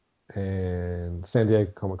and San Diego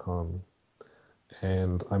Comic Con,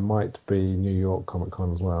 and I might be New York Comic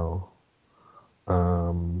Con as well.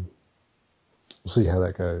 We'll see how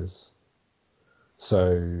that goes.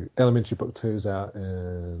 So Elementary Book 2 is out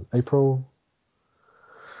in April.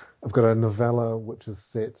 I've got a novella which is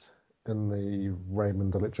set in the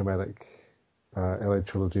Raymond Electromatic LA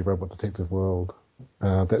Trilogy Robot Detective world.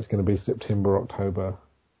 That's going to be September, October.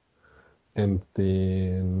 And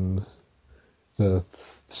then the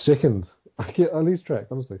second, I lose track,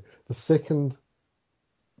 honestly. The second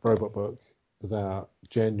robot book is out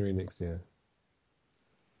January next year.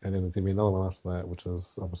 And then there's going to be another one after that, which is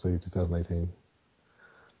obviously 2018.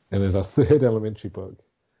 And there's a third elementary book,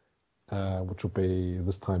 which will be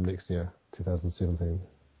this time next year, 2017.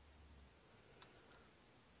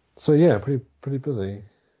 So yeah, pretty busy.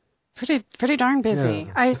 Pretty darn busy.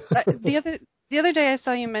 Yeah. The other day I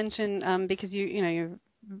saw you mention because you're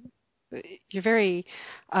very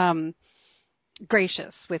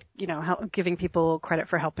gracious with giving people credit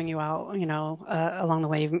for helping you out along the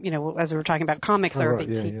way, as we were talking about comics are a big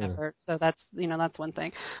team effort, so that's that's one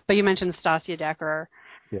thing. But you mentioned Stasia Decker.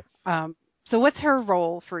 Yes. So what's her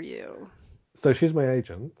role for you? So she's my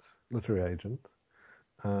agent, literary agent.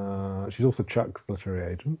 She's also Chuck's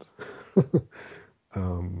literary agent,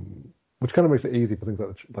 which kind of makes it easy for things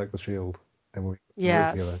like the Shield, and we work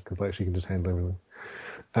together because like she can just handle everything.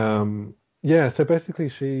 So basically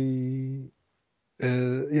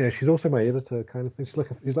she's also my editor kind of thing.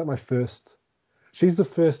 She's like my first she's the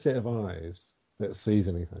first set of eyes that sees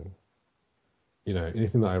anything. You know,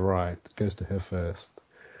 anything that I write goes to her first.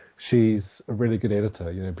 She's a really good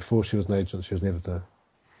editor. You know, before she was an agent, she was an editor.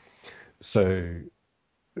 So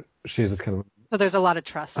she's a kind of... So there's a lot of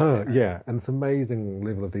trust. Oh, yeah. And it's an amazing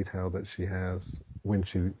level of detail that she has when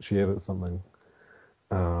she edits something,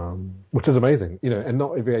 which is amazing. You know, and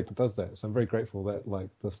not every agent does that. So I'm very grateful that, like,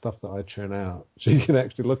 the stuff that I churn out, she can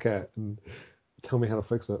actually look at and tell me how to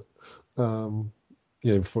fix it,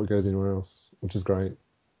 you know, before it goes anywhere else, which is great.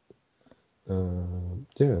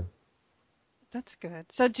 Yeah. That's good.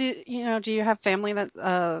 So do you have family that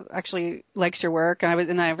actually likes your work? And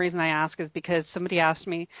the reason I ask is because somebody asked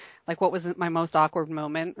me, like, what was my most awkward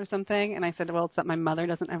moment or something, and I said, well, it's that my mother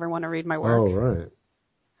doesn't ever want to read my work. Oh, right.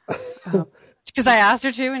 Because I asked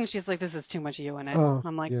her to, and she's like, this is too much you in it. Oh,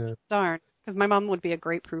 I'm like, yeah. darn. Because my mom would be a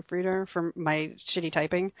great proofreader for my shitty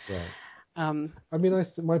typing. Right. I mean,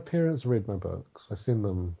 my parents read my books. I send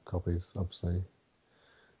them copies, obviously.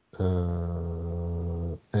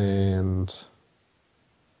 And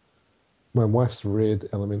my wife's read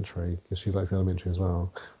Elementary because she likes Elementary as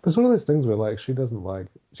well. But it's one of those things where, like, she doesn't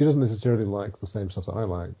necessarily like the same stuff that I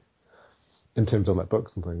like in terms of, like,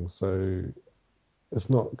 books and things. So it's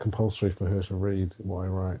not compulsory for her to read what I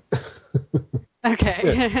write. Okay.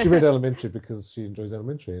 Yeah, she read Elementary because she enjoys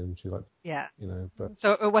Elementary and she likes, yeah. You know, but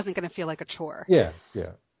so it wasn't going to feel like a chore. Yeah.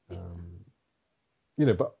 You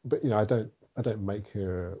know, but you know, I don't make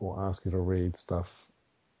her or ask her to read stuff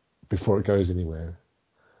before it goes anywhere.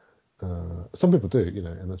 Some people do, you know,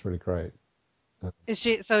 and that's really great. Is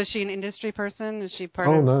she an industry person? Is she part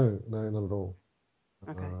of... Oh, no, not at all.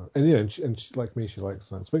 Okay. And yeah, and she, like me, she likes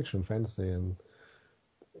science fiction, fantasy, and,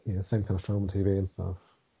 you know, same kind of film and TV and stuff.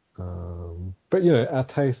 But, you know,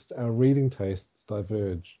 our reading tastes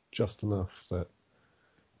diverge just enough that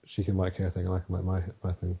she can like her thing and I can like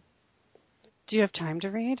my thing. Do you have time to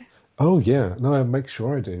read? Oh, yeah. No, I make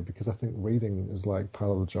sure I do, because I think reading is like part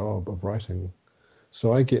of the job of writing.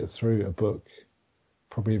 So I get through a book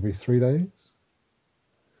probably every 3 days.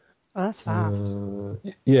 Oh, that's fast.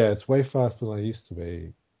 Yeah, it's way faster than I used to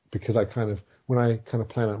be, because when I kind of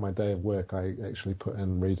plan out my day of work, I actually put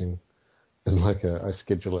in reading as like I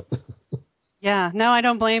schedule it. Yeah, no, I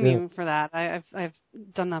don't blame you for that. I've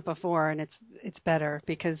done that before, and it's better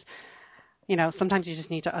because, you know, sometimes you just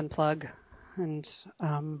need to unplug, and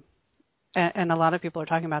a lot of people are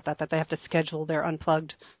talking about that they have to schedule their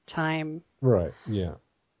unplugged time. Right. Yeah.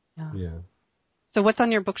 So what's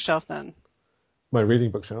on your bookshelf then? My reading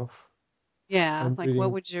bookshelf. Yeah,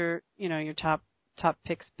 what would your top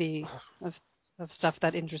picks be of stuff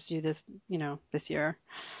that interests you this year?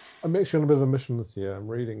 I'm actually on a bit of a mission this year. I'm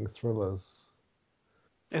reading thrillers.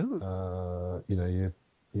 Ooh. You know,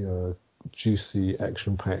 your juicy,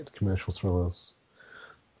 action-packed commercial thrillers,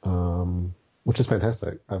 which is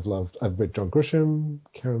fantastic. I've read John Grisham,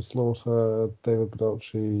 Karen Slaughter, David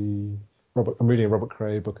Baldacci, I'm reading a Robert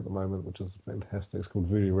Cray book at the moment, which is fantastic. It's called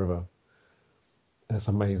Voodoo River. It's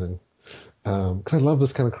amazing. Because I love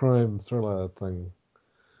this kind of crime thriller thing.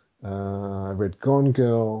 I read Gone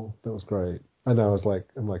Girl. That was great. I know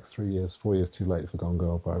I'm like 4 years too late for Gone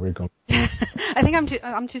Girl, but I read Gone Girl. I think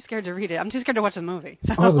I'm too scared to read it. I'm too scared to watch the movie.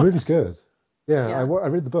 So. Oh, the movie's good. Yeah. I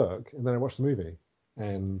read the book and then I watched the movie,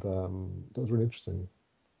 and that was really interesting.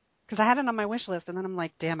 Because I had it on my wish list, and then I'm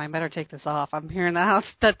like, damn, I better take this off. I'm hearing that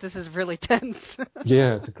this is really tense.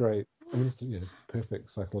 Yeah, it's it's perfect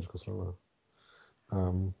psychological thriller.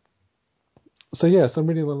 So I'm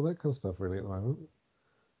reading a lot of that kind of stuff really at the moment.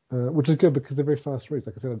 Which is good because they're very fast reads.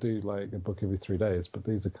 Like I said, I do like a book every 3 days, but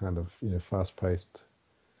these are kind of, you know, fast paced.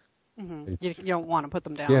 Mm-hmm. You don't want to put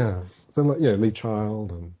them down. Yeah. So like, Lee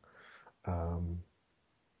Child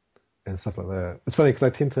and stuff like that. It's funny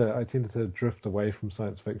because I tend to drift away from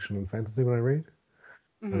science fiction and fantasy when I read.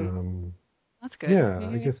 Mm-hmm. That's good. Yeah,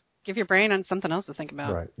 I guess give your brain on something else to think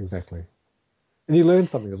about. Right. Exactly. And you learn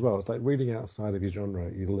something as well. It's like reading outside of your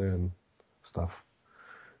genre. You learn stuff,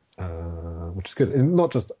 which is good, and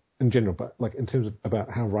not just in general, but like in terms of about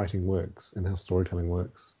how writing works and how storytelling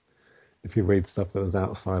works. If you read stuff that is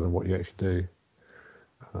outside of what you actually do,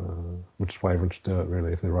 which is why everyone should do it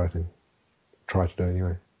really if they're writing. Try to do it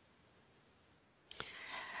anyway.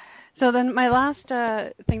 So then my last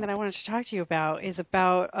thing that I wanted to talk to you about is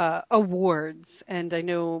about awards. And I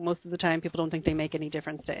know most of the time people don't think they make any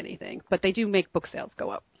difference to anything, but they do make book sales go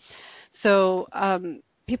up. So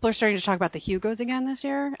people are starting to talk about the Hugos again this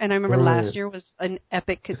year. And I remember last year was an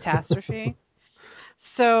epic catastrophe.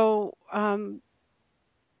 So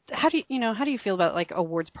how do you feel about like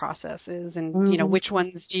awards processes and, which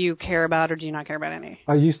ones do you care about or do you not care about any?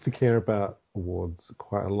 I used to care about awards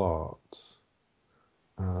quite a lot.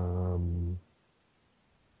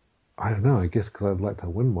 I don't know. I guess because I'd like to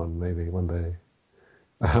win one maybe one day.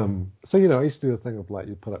 So I used to do the thing of like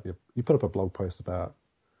you put up a blog post about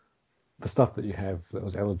the stuff that you have that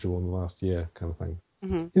was eligible in the last year, kind of thing.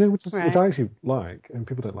 Mm-hmm. Which I actually like, and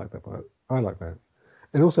people don't like that, but I like that.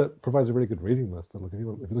 And also it provides a really good reading list. Like if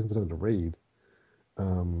you're looking for something to read, go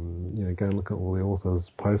and look at all the authors'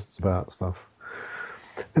 posts about stuff.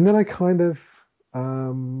 And then I kind of,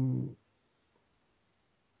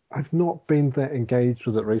 I've not been that engaged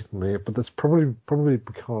with it recently, but that's probably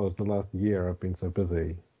because the last year I've been so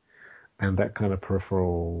busy, and that kind of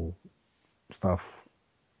peripheral stuff.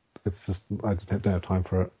 It's just I just don't have time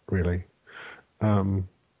for it really. And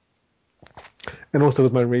also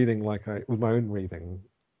with my reading, with my own reading,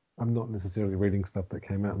 I'm not necessarily reading stuff that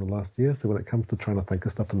came out in the last year. So when it comes to trying to think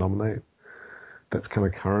of stuff to nominate, that's kind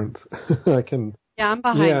of current. I can. Yeah, I'm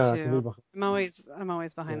behind too. I'm always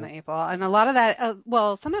behind the 8 ball, and a lot of that.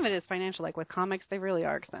 Some of it is financial. Like with comics, they really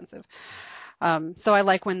are expensive. So I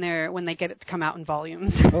like when they get it to come out in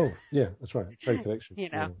volumes. Oh yeah, that's right. Trade collection.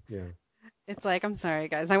 Yeah. It's like, I'm sorry,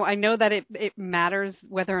 guys. I know that it matters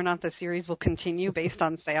whether or not the series will continue based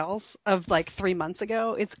on sales of like 3 months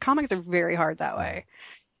ago. Comics are very hard that way.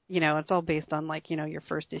 It's all based on like, your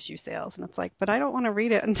first issue sales. And it's like, but I don't want to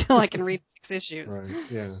read it until I can read 6 issues. Right,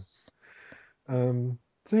 yeah. So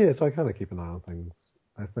I kind of keep an eye on things.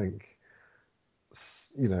 I think,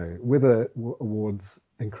 whether awards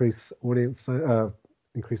increase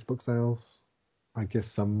increase book sales, I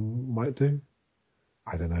guess some might do.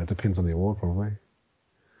 I don't know. It depends on the award, probably.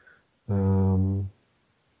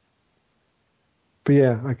 But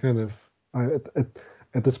yeah, I kind of,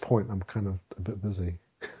 at this point, I'm kind of a bit busy.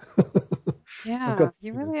 Yeah,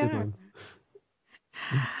 you really are.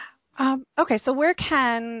 Okay, so where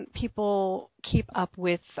can people keep up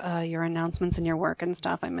with your announcements and your work and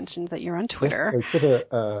stuff? I mentioned that you're on Twitter. Yes,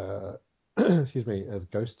 Twitter, as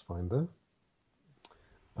Ghost Finder.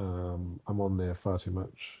 I'm on there far too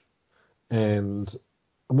much. And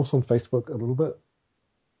I'm also on Facebook a little bit.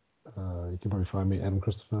 You can probably find me, Adam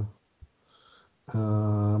Christopher.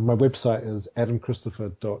 My website is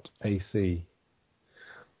adamchristopher.ac,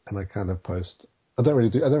 and I kind of post. I don't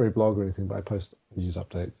really blog or anything, but I post news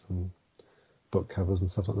updates and book covers and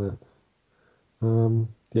stuff like that.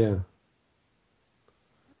 Yeah.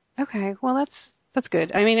 Okay, well that's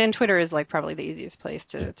good. I mean, and Twitter is like probably the easiest place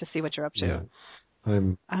to see what you're up to.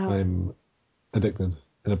 Yeah. I'm addicted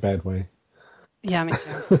in a bad way. Yeah, me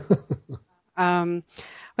too.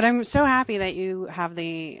 But I'm so happy that you have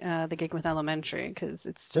the gig with Elementary because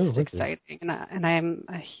it's just exciting, and I'm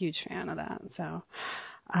a huge fan of that. So,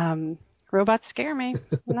 robots scare me.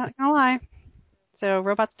 I'm not gonna lie. So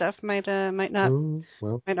robot stuff might not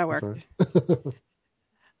work.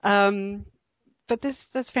 But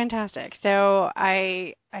that's fantastic. So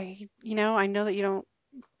I know that you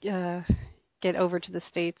don't get over to the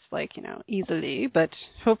States easily, but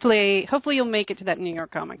hopefully you'll make it to that New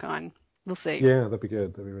York Comic Con. We'll see. Yeah, that'd be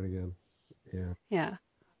good. That'd be really good. Yeah. Yeah.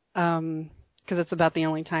 Because it's about the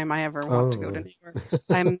only time I ever want to go to New York.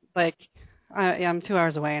 I'm like, I'm 2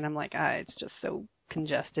 hours away, and I'm like, it's just so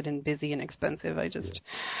congested and busy and expensive.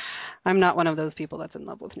 I'm not one of those people that's in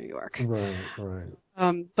love with New York. Right.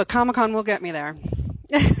 But Comic Con will get me there.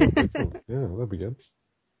 Yeah, that'd be good.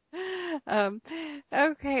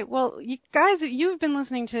 Okay, well, you guys, you've been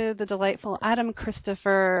listening to the delightful Adam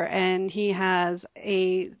Christopher, and he has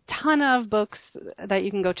a ton of books that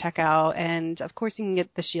you can go check out, and of course you can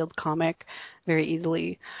get the Shield comic very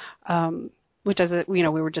easily, which, as we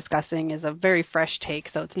were discussing, is a very fresh take,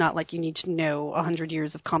 so it's not like you need to know 100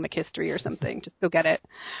 years of comic history or something. Just go get it.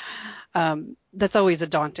 That's always a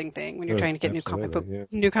daunting thing when you're trying to get new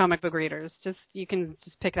comic book readers. You can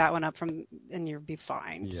just pick that one up and you'll be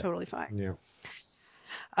fine, totally fine. Yeah.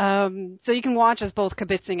 So you can watch us both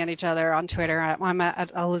kibitzing at each other on Twitter. I'm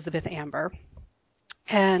at Elizabeth Amber.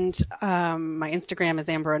 And my Instagram is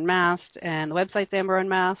Amber Unmasked, and the website's Amber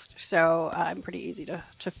Unmasked, so I'm pretty easy to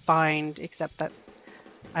find, except that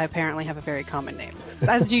I apparently have a very common name.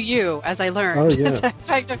 As do you, as I learned. Oh, yeah.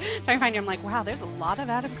 trying to find you, I'm like, wow, there's a lot of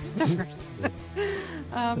Adam Christophers.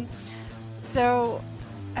 So,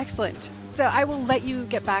 excellent. So I will let you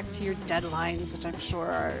get back to your deadlines, which I'm sure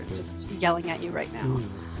are just yelling at you right now.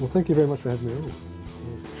 Well, thank you very much for having me on.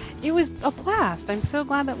 It was a blast. I'm so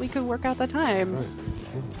glad that we could work out the time. Right.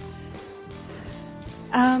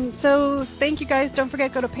 So thank you guys. Don't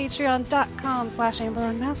forget, go to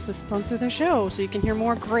patreon.com/AmberUnmasked to sponsor the show so you can hear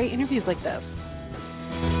more great interviews like this.